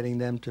than getting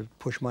them to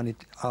push money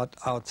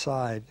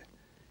outside,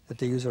 that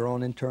they use their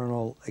own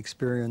internal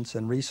experience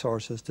and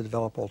resources to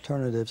develop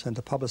alternatives and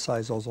to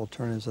publicize those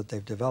alternatives that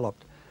they've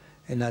developed.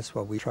 And that's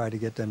what we try to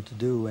get them to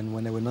do. And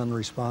when they were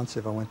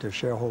non-responsive, I went to a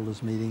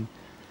shareholders meeting.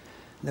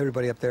 And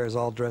everybody up there is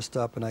all dressed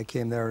up, and I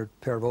came there with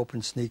a pair of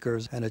open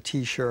sneakers and a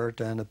T-shirt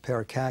and a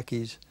pair of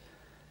khakis.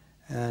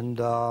 And,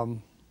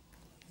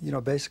 you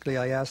know, basically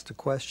I asked the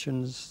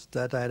questions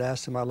that I had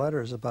asked in my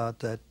letters about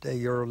that, hey,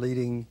 you're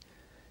leading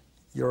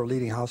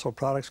household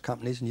products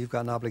companies, and you've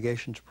got an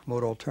obligation to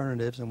promote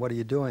alternatives, and what are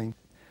you doing?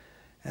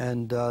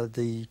 And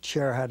the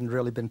chair hadn't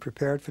really been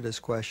prepared for this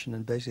question,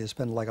 and basically I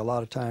spent like a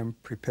lot of time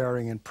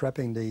preparing and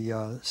prepping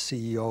the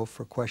CEO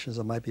for questions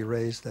that might be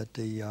raised at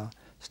the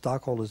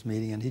stockholders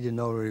meeting, and he didn't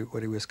know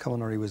where he was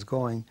coming or he was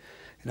going.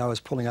 And I was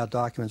pulling out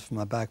documents from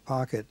my back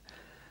pocket,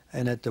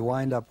 and at the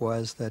wind-up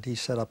was that he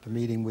set up a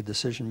meeting with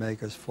decision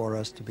makers for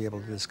us to be able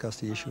to discuss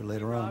the issue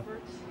later on.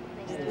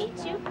 Nice to meet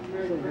you.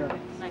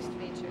 Nice to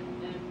meet you.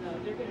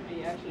 And they're going to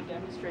be actually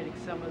demonstrating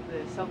some of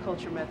the cell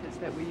culture methods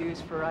that we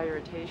use for eye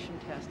irritation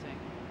testing.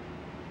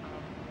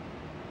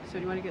 So do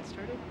you want to get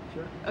started?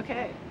 Sure.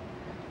 Okay.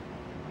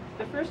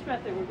 The first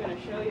method we're going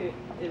to show you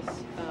is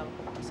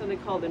something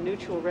called the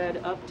neutral red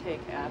uptake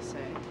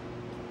assay.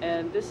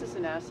 And this is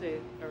an assay...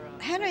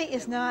 Henry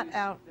is not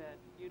out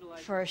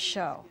for a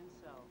show.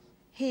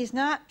 He's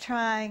not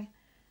trying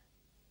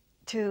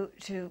to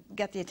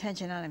get the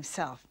attention on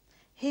himself.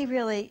 He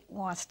really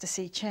wants to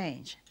see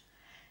change.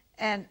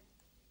 And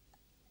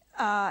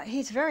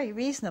he's very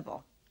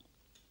reasonable.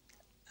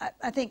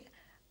 I think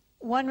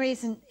one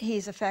reason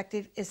he's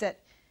effective is that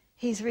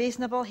he's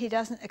reasonable. He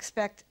doesn't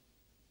expect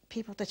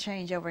people to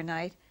change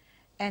overnight,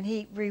 and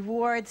he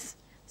rewards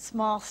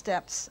small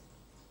steps,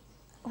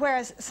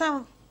 whereas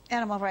some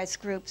animal rights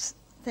groups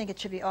think it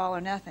should be all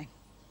or nothing.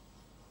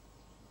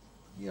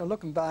 You know,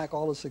 looking back,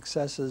 all the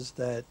successes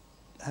that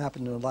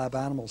happened in the lab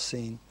animal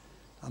scene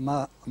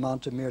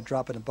amount to a mere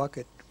drop in a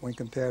bucket when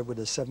compared with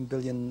the 7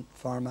 billion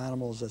farm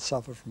animals that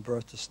suffer from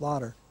birth to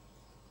slaughter.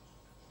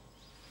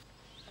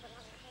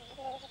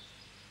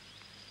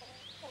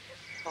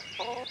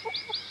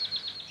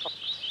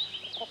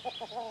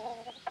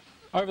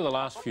 Over the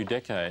last few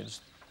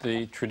decades,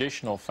 the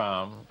traditional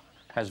farm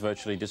has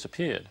virtually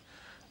disappeared.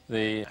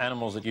 The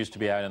animals that used to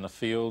be out in the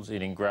fields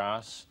eating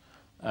grass,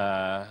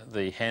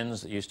 the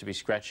hens that used to be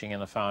scratching in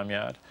the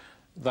farmyard,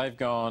 they've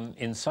gone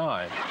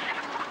inside.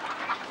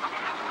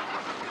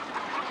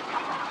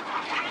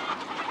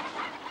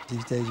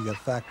 These days you've got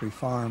factory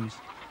farms.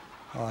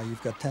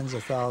 You've got tens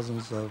of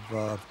thousands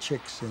of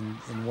chicks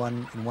in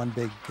one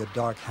big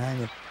dark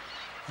hangar,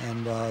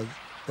 and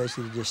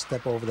basically just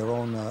step over their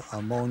own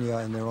ammonia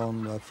and their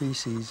own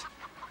feces,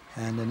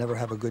 and they never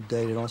have a good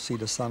day. They don't see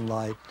the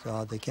sunlight.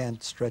 They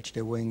can't stretch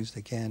their wings.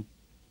 They can't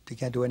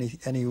do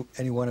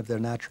any one of their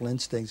natural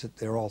instincts.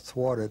 They're all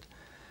thwarted.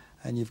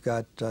 And you've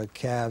got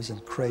calves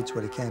and crates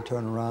where they can't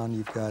turn around.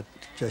 You've got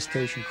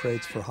gestation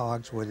crates for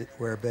hogs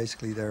where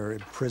basically they're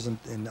imprisoned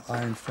in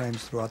iron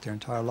frames throughout their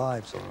entire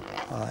lives.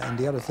 And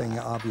the other thing,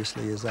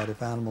 obviously, is that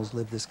if animals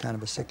live this kind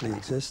of a sickly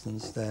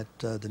existence, that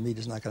the meat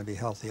is not going to be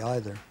healthy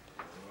either.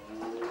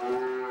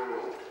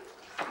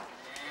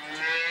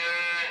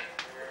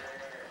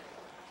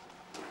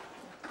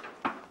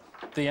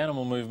 The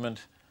animal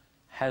movement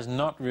has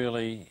not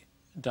really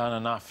done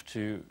enough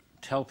to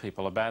tell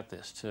people about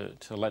this,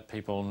 to let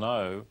people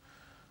know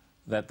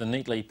that the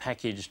neatly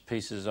packaged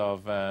pieces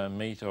of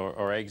meat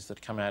or eggs that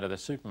come out of the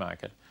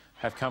supermarket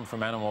have come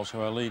from animals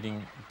who are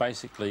leading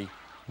basically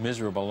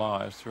miserable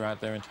lives throughout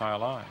their entire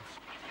lives.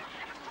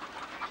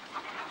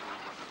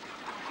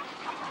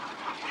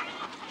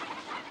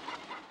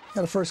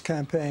 Yeah, the first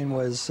campaign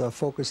was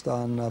focused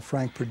on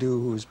Frank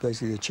Perdue, who was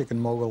basically the chicken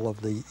mogul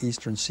of the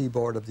eastern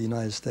seaboard of the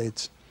United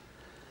States.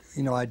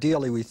 You know,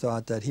 ideally we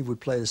thought that he would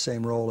play the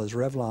same role as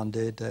Revlon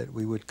did, that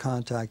we would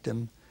contact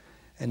him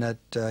and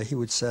that he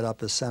would set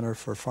up a center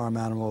for farm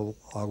animal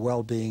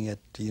well-being at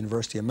the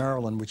University of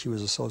Maryland, which he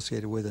was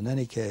associated with in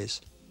any case.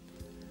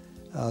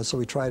 So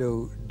we tried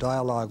to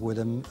dialogue with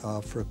him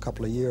for a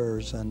couple of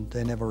years, and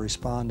they never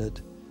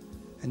responded.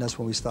 And that's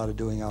when we started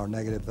doing our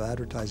negative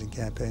advertising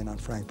campaign on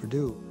Frank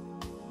Perdue.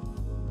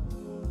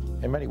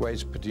 In many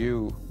ways,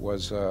 Perdue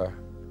was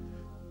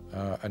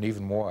an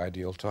even more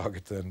ideal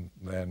target than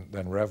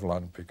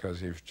Revlon, because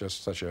he was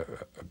just such a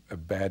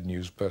bad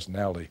news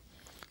personality.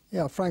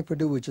 Yeah, Frank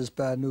Perdue was just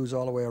bad news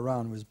all the way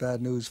around. It was bad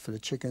news for the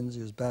chickens.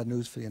 It was bad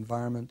news for the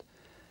environment.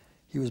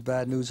 He was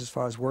bad news as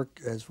far as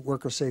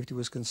worker safety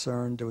was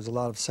concerned. There was a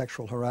lot of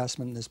sexual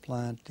harassment in this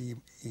plant. He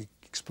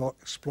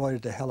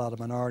exploited the hell out of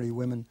minority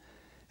women.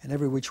 And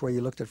every which way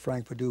you looked at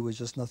Frank Perdue was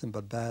just nothing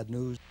but bad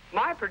news.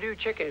 My Perdue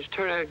chickens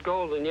turn out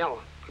golden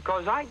yellow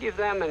because I give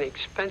them an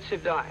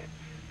expensive diet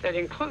that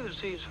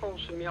includes these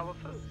wholesome yellow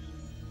foods.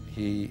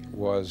 He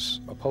was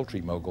a poultry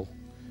mogul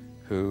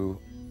who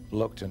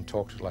looked and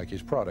talked like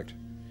his product.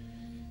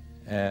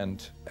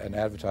 And an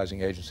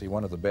advertising agency,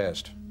 one of the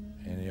best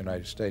in the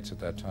United States at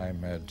that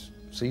time, had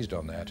seized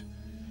on that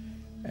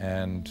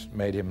and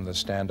made him the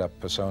stand-up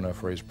persona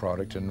for his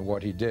product. And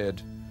what he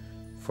did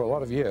for a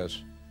lot of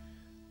years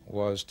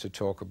was to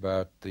talk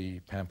about the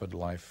pampered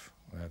life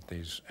that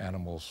these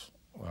animals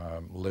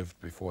lived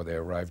before they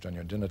arrived on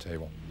your dinner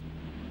table.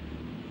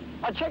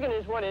 A chicken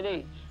is what it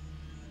eats,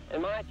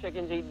 and my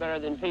chickens eat better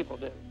than people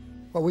do.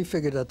 Well, we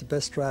figured that the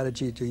best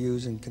strategy to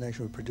use in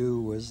connection with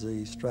Perdue was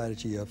the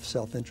strategy of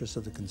self-interest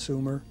of the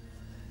consumer,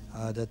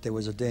 that there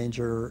was a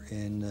danger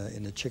in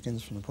the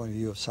chickens from the point of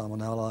view of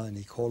salmonella and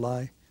E.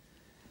 coli.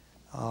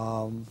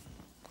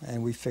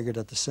 And we figured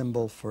that the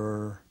symbol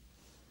for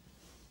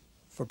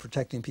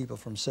protecting people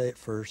from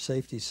for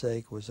safety's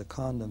sake was a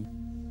condom.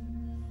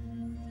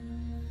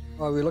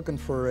 Well, we were looking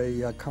for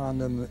a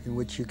condom in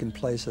which you can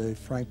place a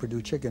Frank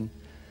Perdue chicken.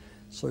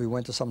 So we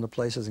went to some of the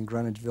places in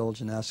Greenwich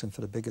Village and asked them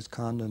for the biggest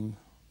condom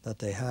that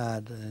they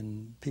had,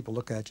 and people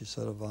look at you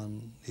sort of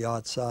on the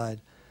odd side.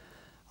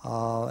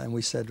 And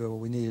we said, well,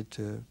 we needed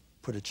to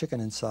put a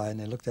chicken inside, and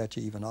they looked at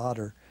you even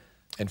odder.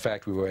 In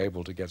fact, we were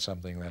able to get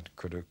something that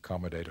could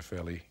accommodate a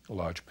fairly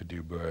large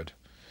Perdue bird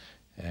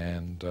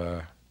and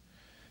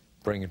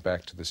bring it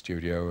back to the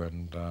studio,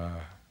 and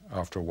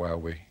after a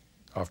while,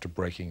 after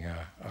breaking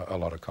a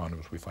lot of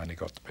condoms, we finally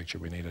got the picture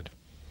we needed.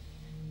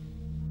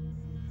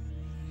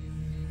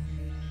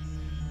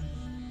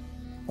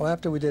 Well,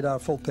 after we did our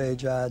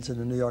full-page ads in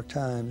the New York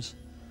Times,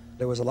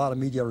 there was a lot of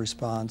media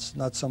response,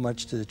 not so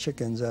much to the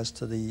chickens as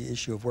to the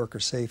issue of worker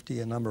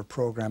safety. A number of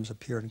programs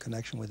appeared in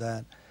connection with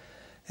that.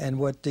 And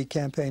what the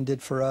campaign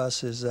did for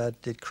us is that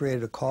it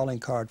created a calling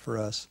card for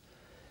us,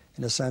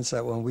 in the sense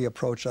that when we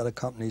approached other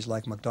companies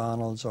like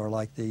McDonald's or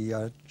like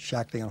the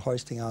shackling and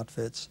hoisting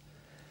outfits,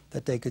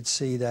 that they could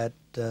see that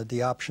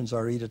the options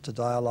are either to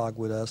dialogue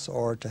with us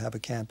or to have a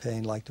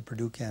campaign like the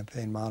Perdue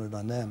campaign mounted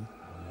on them.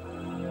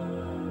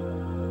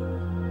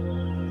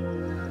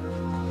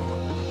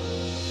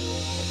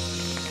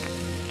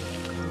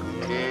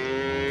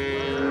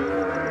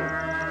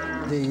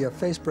 The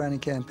face branding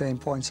campaign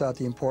points out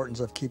the importance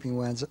of keeping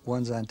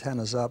one's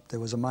antennas up. There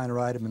was a minor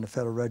item in the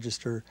Federal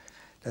Register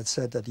that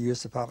said that the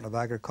U.S. Department of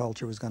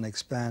Agriculture was going to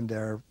expand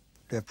their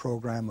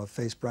program of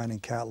face branding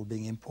cattle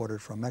being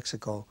imported from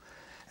Mexico.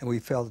 And we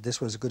felt that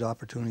this was a good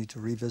opportunity to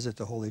revisit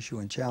the whole issue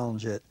and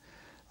challenge it,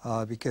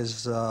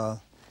 because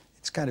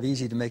it's kind of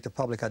easy to make the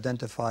public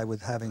identify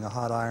with having a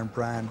hot iron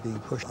brand being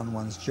pushed on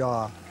one's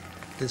jaw.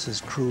 This is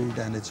crude,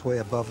 and it's way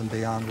above and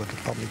beyond what the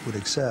public would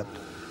accept.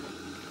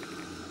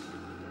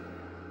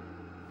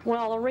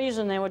 Well, the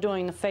reason they were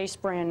doing the face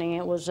branding,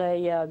 it was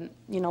a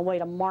way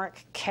to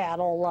mark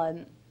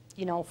cattle,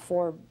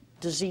 for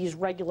disease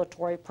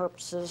regulatory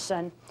purposes.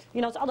 And,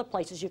 you know, there's other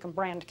places you can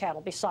brand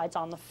cattle besides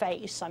on the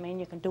face. I mean,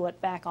 you can do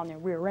it back on the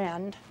rear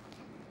end.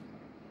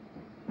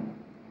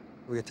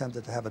 We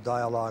attempted to have a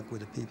dialogue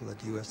with the people at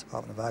the U.S.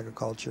 Department of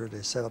Agriculture.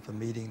 They set up a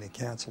meeting, they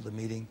canceled the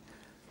meeting,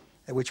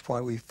 at which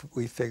point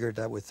we figured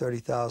that with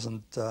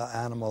 30,000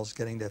 animals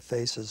getting their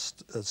faces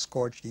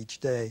scorched each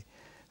day,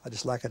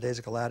 this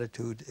lackadaisical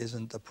attitude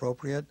isn't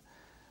appropriate.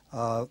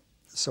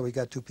 So we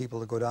got two people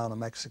to go down to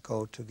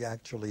Mexico to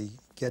actually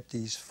get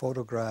these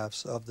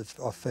photographs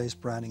of face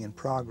branding in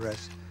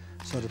progress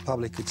so the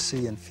public could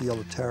see and feel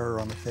the terror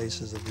on the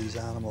faces of these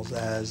animals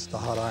as the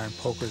hot iron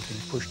poker is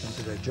being pushed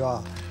into their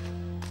jaw.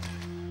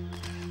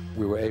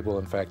 We were able,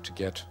 in fact, to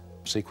get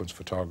sequence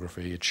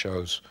photography. It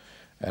shows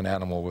an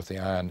animal with the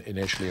iron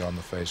initially on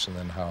the face and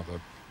then how the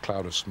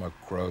cloud of smoke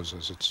grows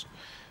as its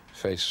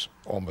face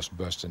almost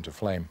bursts into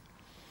flame.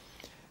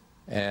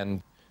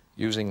 And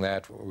using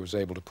that, I was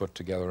able to put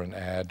together an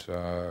ad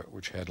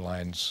which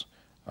headlines,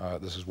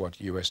 "This is what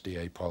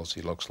USDA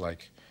policy looks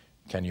like.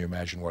 Can you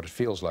imagine what it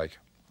feels like?"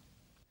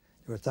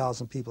 There were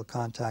 1,000 people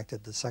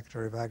contacted the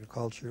Secretary of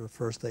Agriculture the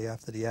first day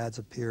after the ads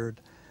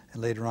appeared,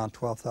 and later on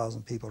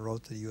 12,000 people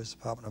wrote to the U.S.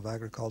 Department of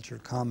Agriculture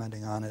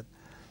commenting on it.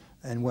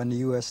 And when the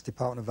U.S.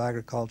 Department of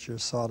Agriculture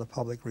saw the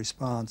public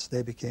response,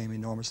 they became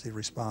enormously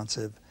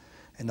responsive.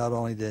 And not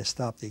only did they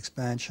stop the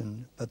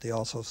expansion, but they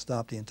also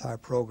stopped the entire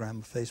program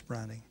of face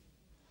branding.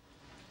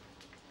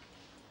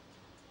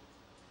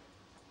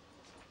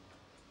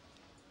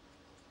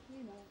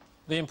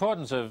 The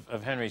importance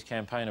of Henry's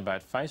campaign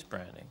about face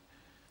branding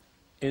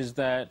is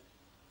that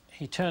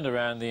he turned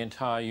around the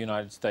entire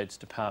United States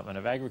Department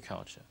of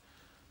Agriculture.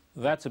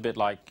 That's a bit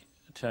like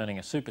turning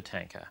a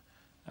supertanker.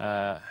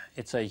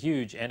 It's a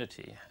huge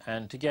entity,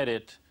 and to get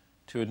it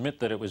to admit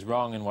that it was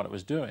wrong in what it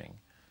was doing,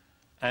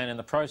 and in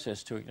the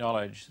process to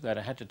acknowledge that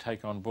it had to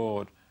take on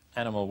board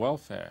animal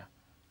welfare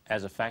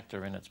as a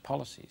factor in its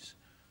policies,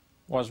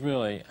 was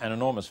really an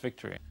enormous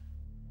victory.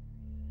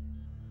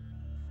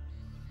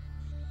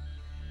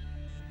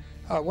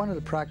 One of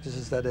the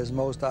practices that has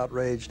most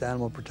outraged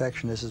animal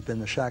protectionists has been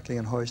the shackling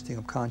and hoisting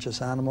of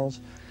conscious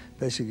animals.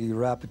 Basically, you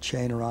wrap a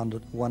chain around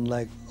one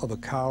leg of a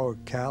cow or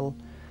cattle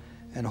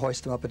and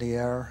hoist them up in the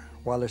air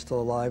while they're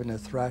still alive and they're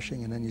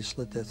thrashing, and then you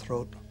slit their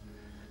throat.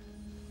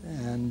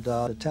 And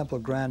the Temple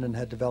Grandin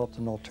had developed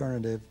an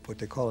alternative, what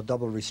they call a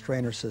double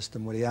restrainer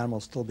system, where the animal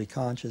still be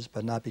conscious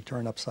but not be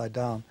turned upside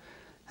down,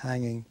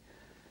 hanging.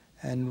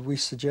 And we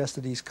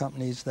suggested to these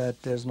companies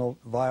that there's no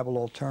viable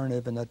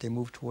alternative and that they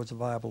move towards a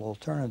viable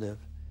alternative.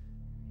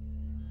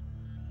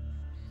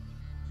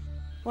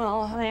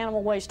 Well, an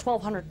animal weighs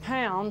 1,200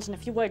 pounds, and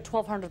if you weighed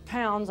 1,200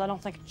 pounds, I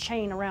don't think a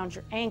chain around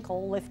your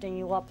ankle lifting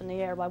you up in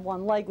the air by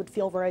one leg would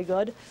feel very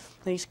good.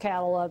 These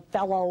cattle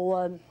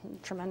bellow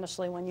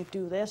tremendously when you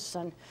do this,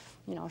 and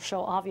you know,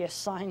 show obvious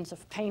signs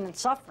of pain and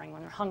suffering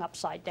when they're hung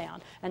upside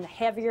down. And the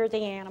heavier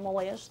the animal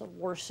is, the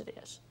worse it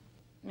is.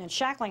 And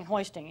shackling and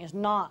hoisting is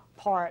not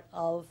part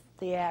of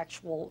the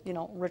actual, you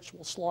know,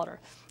 ritual slaughter.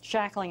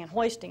 Shackling and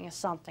hoisting is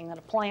something that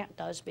a plant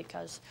does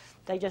because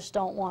they just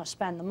don't want to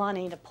spend the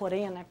money to put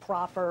in a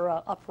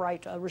proper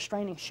upright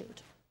restraining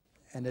chute.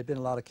 And there'd been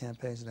a lot of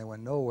campaigns and they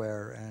went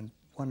nowhere, and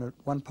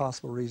one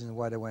possible reason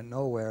why they went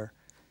nowhere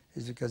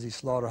is because these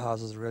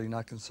slaughterhouses are really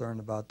not concerned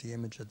about the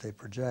image that they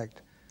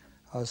project.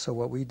 So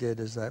what we did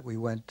is that we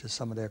went to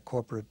some of their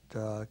corporate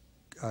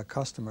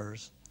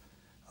customers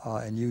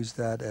and used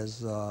that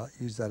as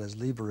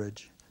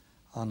leverage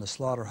on the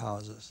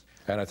slaughterhouses.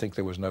 And I think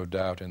there was no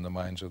doubt in the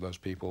minds of those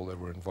people that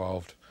were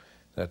involved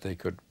that they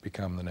could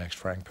become the next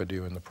Frank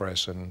Perdue in the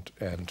press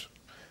and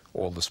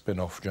all the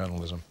spin-off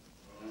journalism.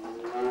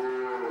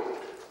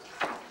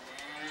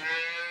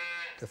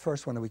 The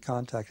first one that we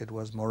contacted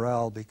was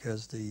Morrell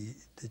because the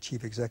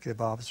chief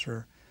executive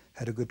officer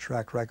had a good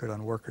track record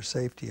on worker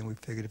safety, and we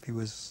figured if he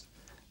was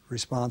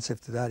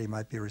responsive to that, he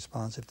might be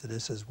responsive to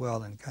this as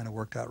well, and it kind of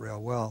worked out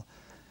real well.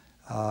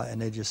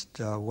 And they just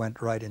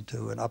went right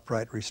into an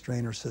upright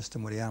restrainer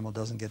system where the animal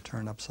doesn't get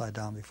turned upside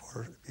down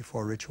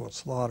before ritual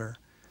slaughter.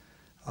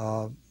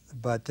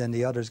 But then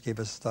the others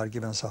started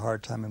giving us a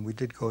hard time, and we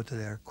did go to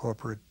their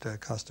corporate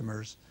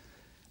customers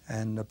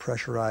and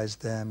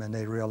pressurized them, and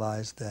they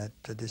realized that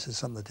this is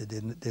something that they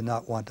did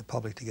not want the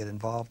public to get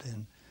involved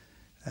in.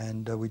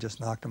 And we just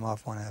knocked them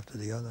off one after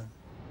the other.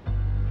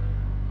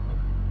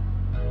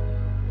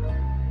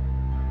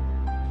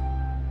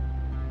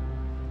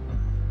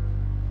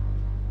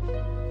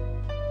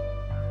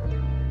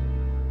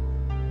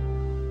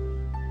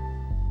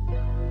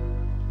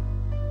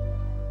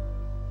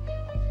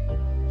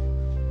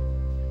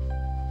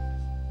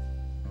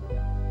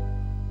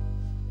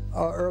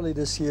 Early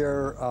this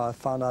year, I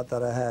found out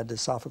that I had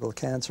esophageal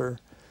cancer,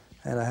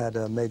 and I had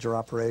a major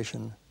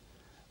operation.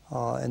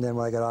 And then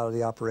when I got out of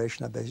the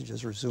operation, I basically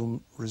just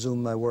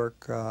resumed my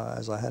work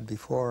as I had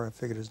before. I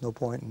figured there's no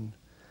point in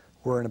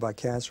worrying about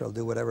cancer. I'll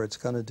do whatever it's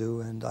going to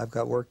do, and I've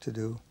got work to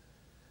do.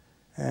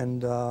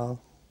 And the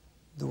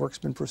work's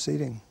been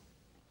proceeding.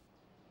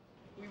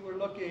 We were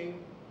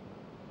looking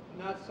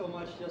not so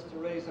much just to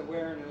raise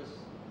awareness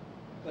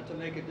but to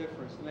make a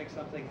difference, to make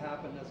something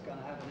happen that's going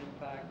to have an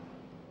impact.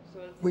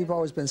 We've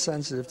always been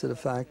sensitive to the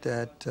fact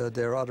that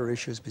there are other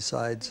issues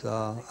besides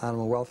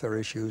animal welfare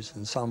issues.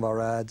 In some of our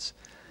ads,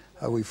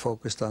 we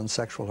focused on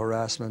sexual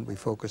harassment, we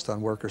focused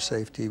on worker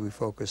safety, we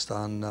focused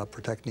on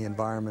protecting the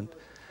environment,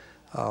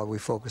 we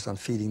focused on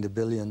feeding the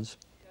billions.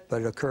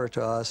 But it occurred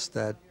to us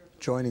that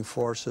joining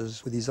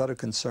forces with these other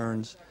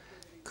concerns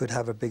could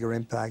have a bigger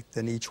impact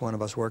than each one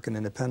of us working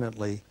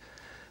independently.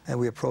 And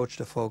we approached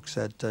the folks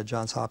at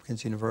Johns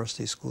Hopkins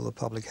University School of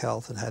Public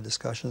Health and had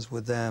discussions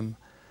with them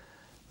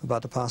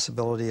about the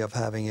possibility of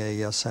having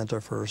a Center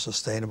for a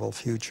Sustainable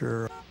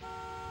Future.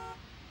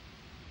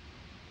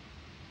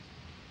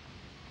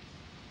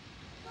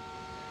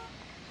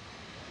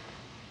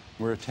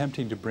 We're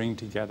attempting to bring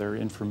together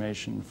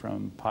information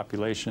from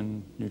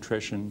population,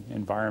 nutrition,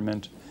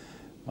 environment,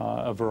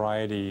 a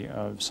variety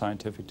of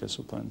scientific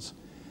disciplines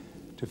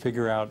to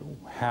figure out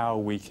how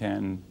we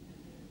can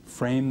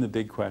frame the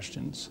big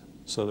questions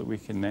so that we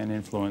can then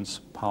influence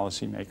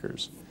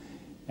policymakers.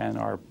 And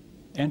our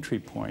entry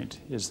point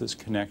is this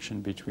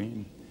connection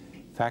between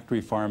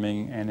factory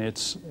farming and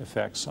its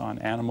effects on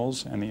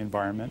animals and the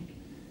environment,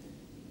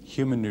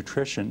 human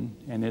nutrition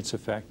and its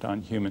effect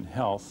on human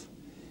health,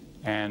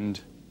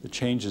 and the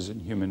changes in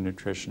human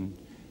nutrition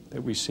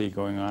that we see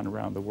going on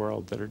around the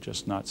world that are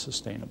just not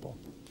sustainable.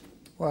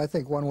 Well, I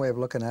think one way of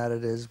looking at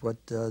it is what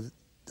the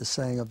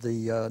saying of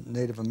the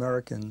Native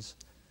Americans,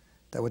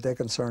 that what they're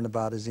concerned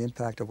about is the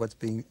impact of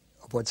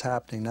what's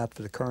happening, not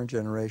for the current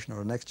generation or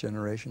the next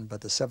generation,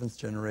 but the 7th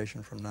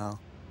generation from now.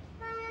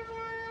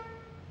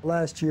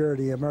 Last year,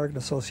 the American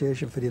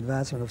Association for the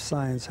Advancement of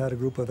Science had a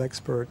group of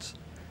experts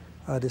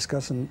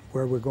discussing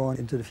where we're going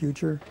into the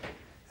future,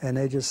 and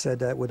they just said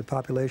that with the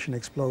population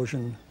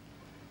explosion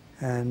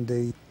and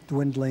the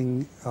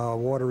dwindling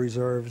water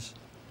reserves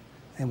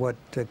and what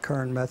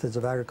current methods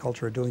of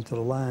agriculture are doing to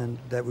the land,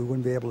 that we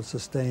wouldn't be able to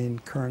sustain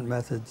current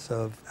methods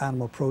of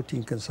animal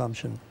protein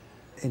consumption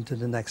into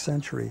the next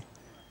century.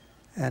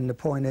 And the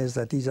point is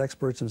that these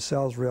experts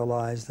themselves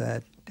realize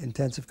that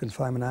intensive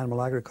confinement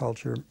animal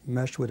agriculture,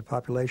 meshed with the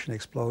population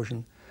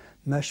explosion,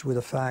 meshed with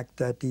the fact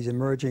that these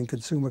emerging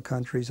consumer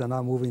countries are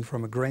now moving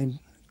from a grain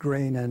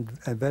and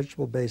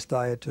vegetable-based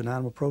diet to an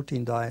animal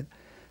protein diet,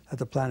 that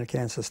the planet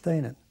can't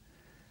sustain it.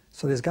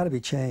 So there's got to be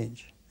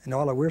change. And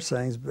all that we're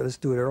saying is let's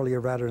do it earlier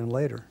rather than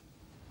later.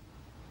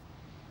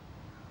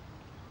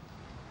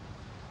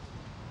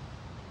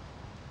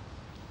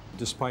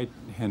 Despite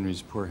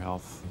Henry's poor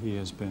health, he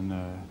has been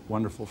a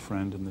wonderful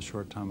friend in the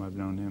short time I've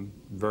known him,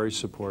 very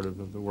supportive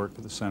of the work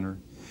of the center,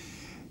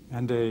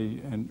 and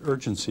an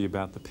urgency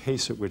about the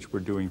pace at which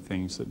we're doing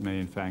things that may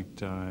in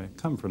fact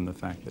come from the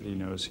fact that he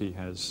knows he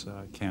has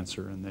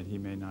cancer and that he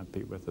may not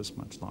be with us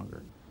much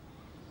longer.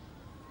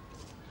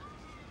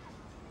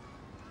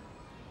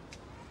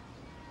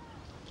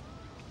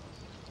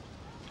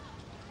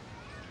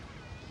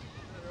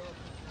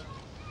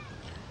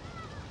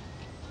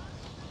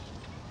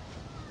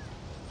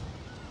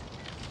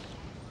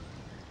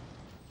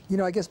 You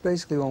know, I guess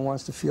basically one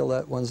wants to feel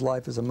that one's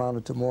life is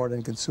amounted to more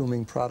than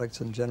consuming products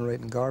and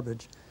generating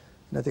garbage.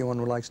 And I think one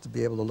likes to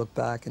be able to look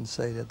back and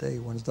say that, hey,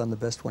 one's done the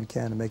best one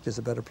can to make this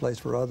a better place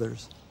for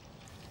others.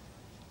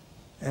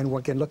 And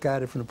one can look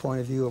at it from the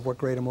point of view of what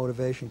greater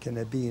motivation can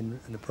there be in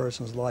a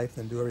person's life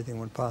than do everything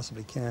one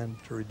possibly can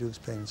to reduce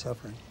pain and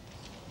suffering.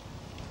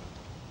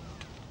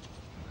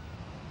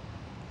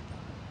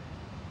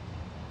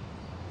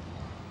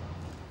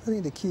 I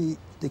think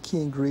the key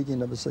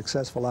ingredient of a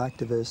successful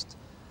activist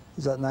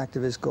is that an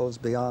activist goes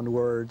beyond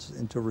words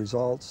into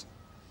results,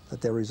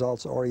 that they're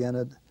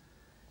results-oriented,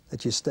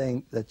 that you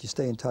stay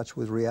in touch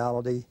with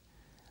reality,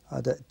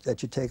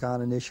 that you take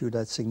on an issue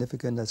that's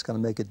significant, that's going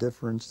to make a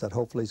difference, that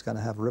hopefully is going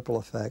to have ripple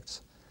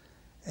effects,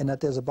 and that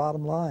there's a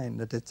bottom line,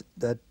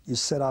 that you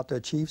set out to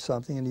achieve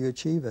something and you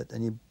achieve it,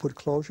 and you put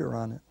closure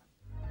on it.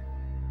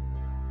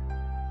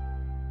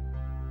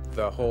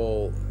 The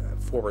whole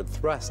forward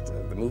thrust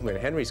of the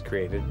movement Henry's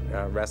created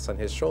rests on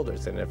his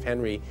shoulders, and if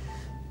Henry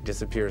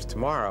disappears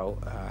tomorrow,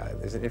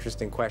 there's an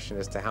interesting question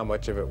as to how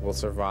much of it will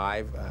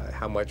survive,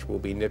 how much will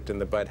be nipped in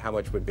the bud, how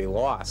much would be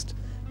lost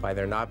by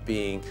there not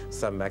being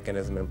some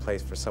mechanism in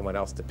place for someone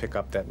else to pick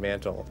up that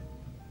mantle.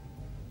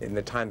 In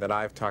the time that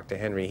I've talked to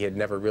Henry, he had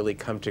never really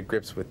come to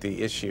grips with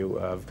the issue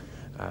of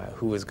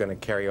who was going to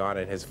carry on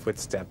in his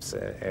footsteps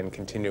and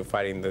continue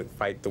fighting the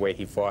fight the way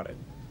he fought it.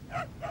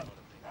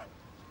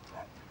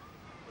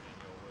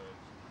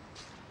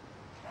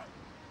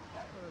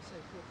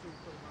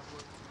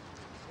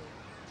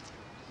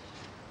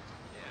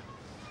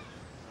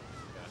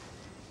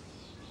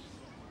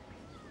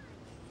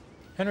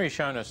 Henry's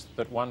shown us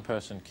that one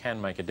person can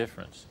make a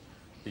difference,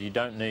 that you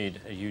don't need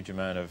a huge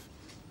amount of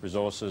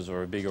resources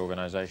or a big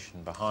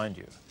organisation behind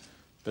you,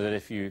 but that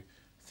if you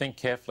think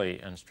carefully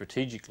and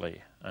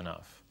strategically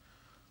enough,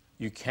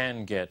 you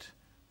can get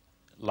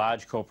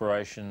large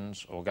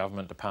corporations or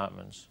government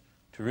departments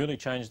to really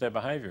change their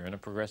behaviour in a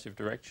progressive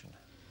direction.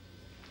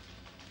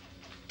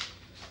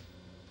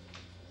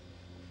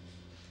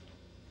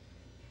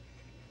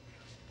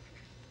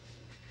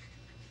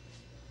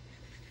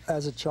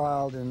 As a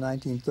child in the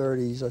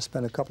 1930s, I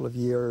spent a couple of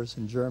years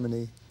in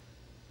Germany,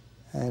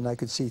 and I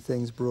could see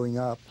things brewing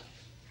up.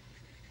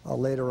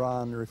 Later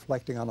on,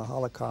 reflecting on the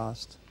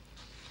Holocaust,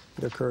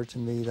 it occurred to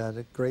me that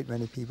a great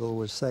many people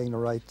were saying the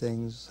right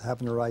things,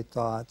 having the right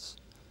thoughts,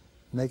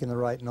 making the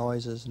right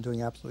noises, and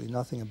doing absolutely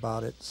nothing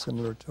about it,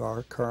 similar to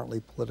our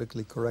currently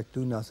politically correct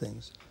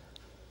do-nothings.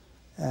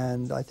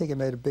 And I think it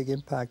made a big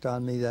impact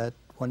on me that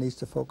one needs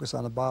to focus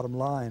on the bottom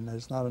line.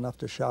 It's not enough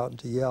to shout and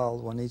to yell.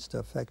 One needs to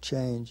affect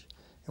change,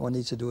 and one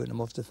needs to do it in the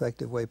most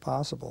effective way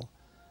possible.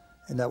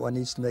 And that one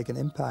needs to make an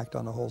impact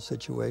on the whole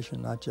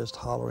situation, not just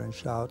holler and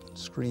shout and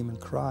scream and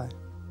cry.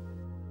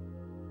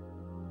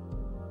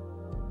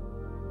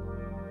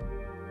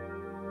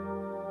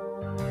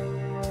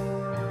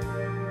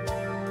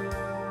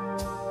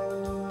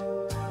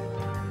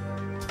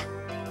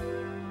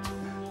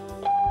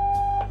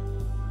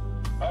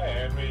 Hi,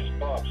 Henry. It's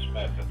Bob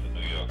Smith at the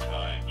New York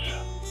Times.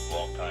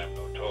 Long time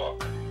no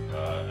talk.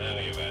 In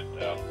any event,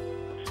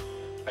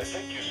 I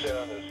think you said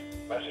on this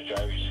message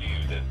I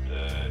received that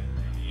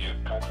you're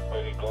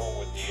contemplating going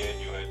with the ad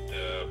you had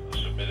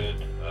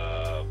submitted,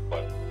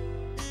 but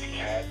the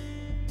cat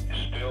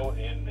is still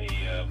in the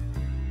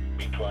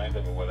meat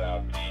grinder, but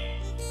without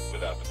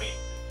the meat.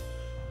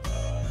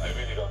 I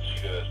really don't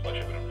see that as much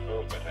of an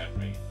improvement,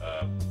 Henry.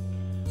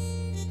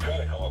 Try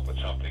to come up with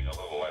something a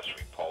little less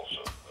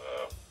repulsive.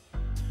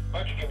 Why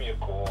don't you give me a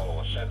call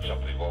or send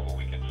something over?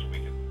 We can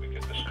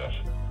discuss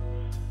it.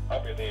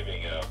 I'll be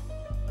leaving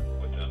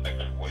within the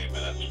next 40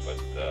 minutes, but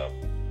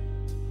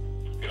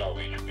you can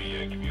always give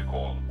me a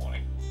call in the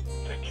morning.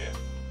 Take care.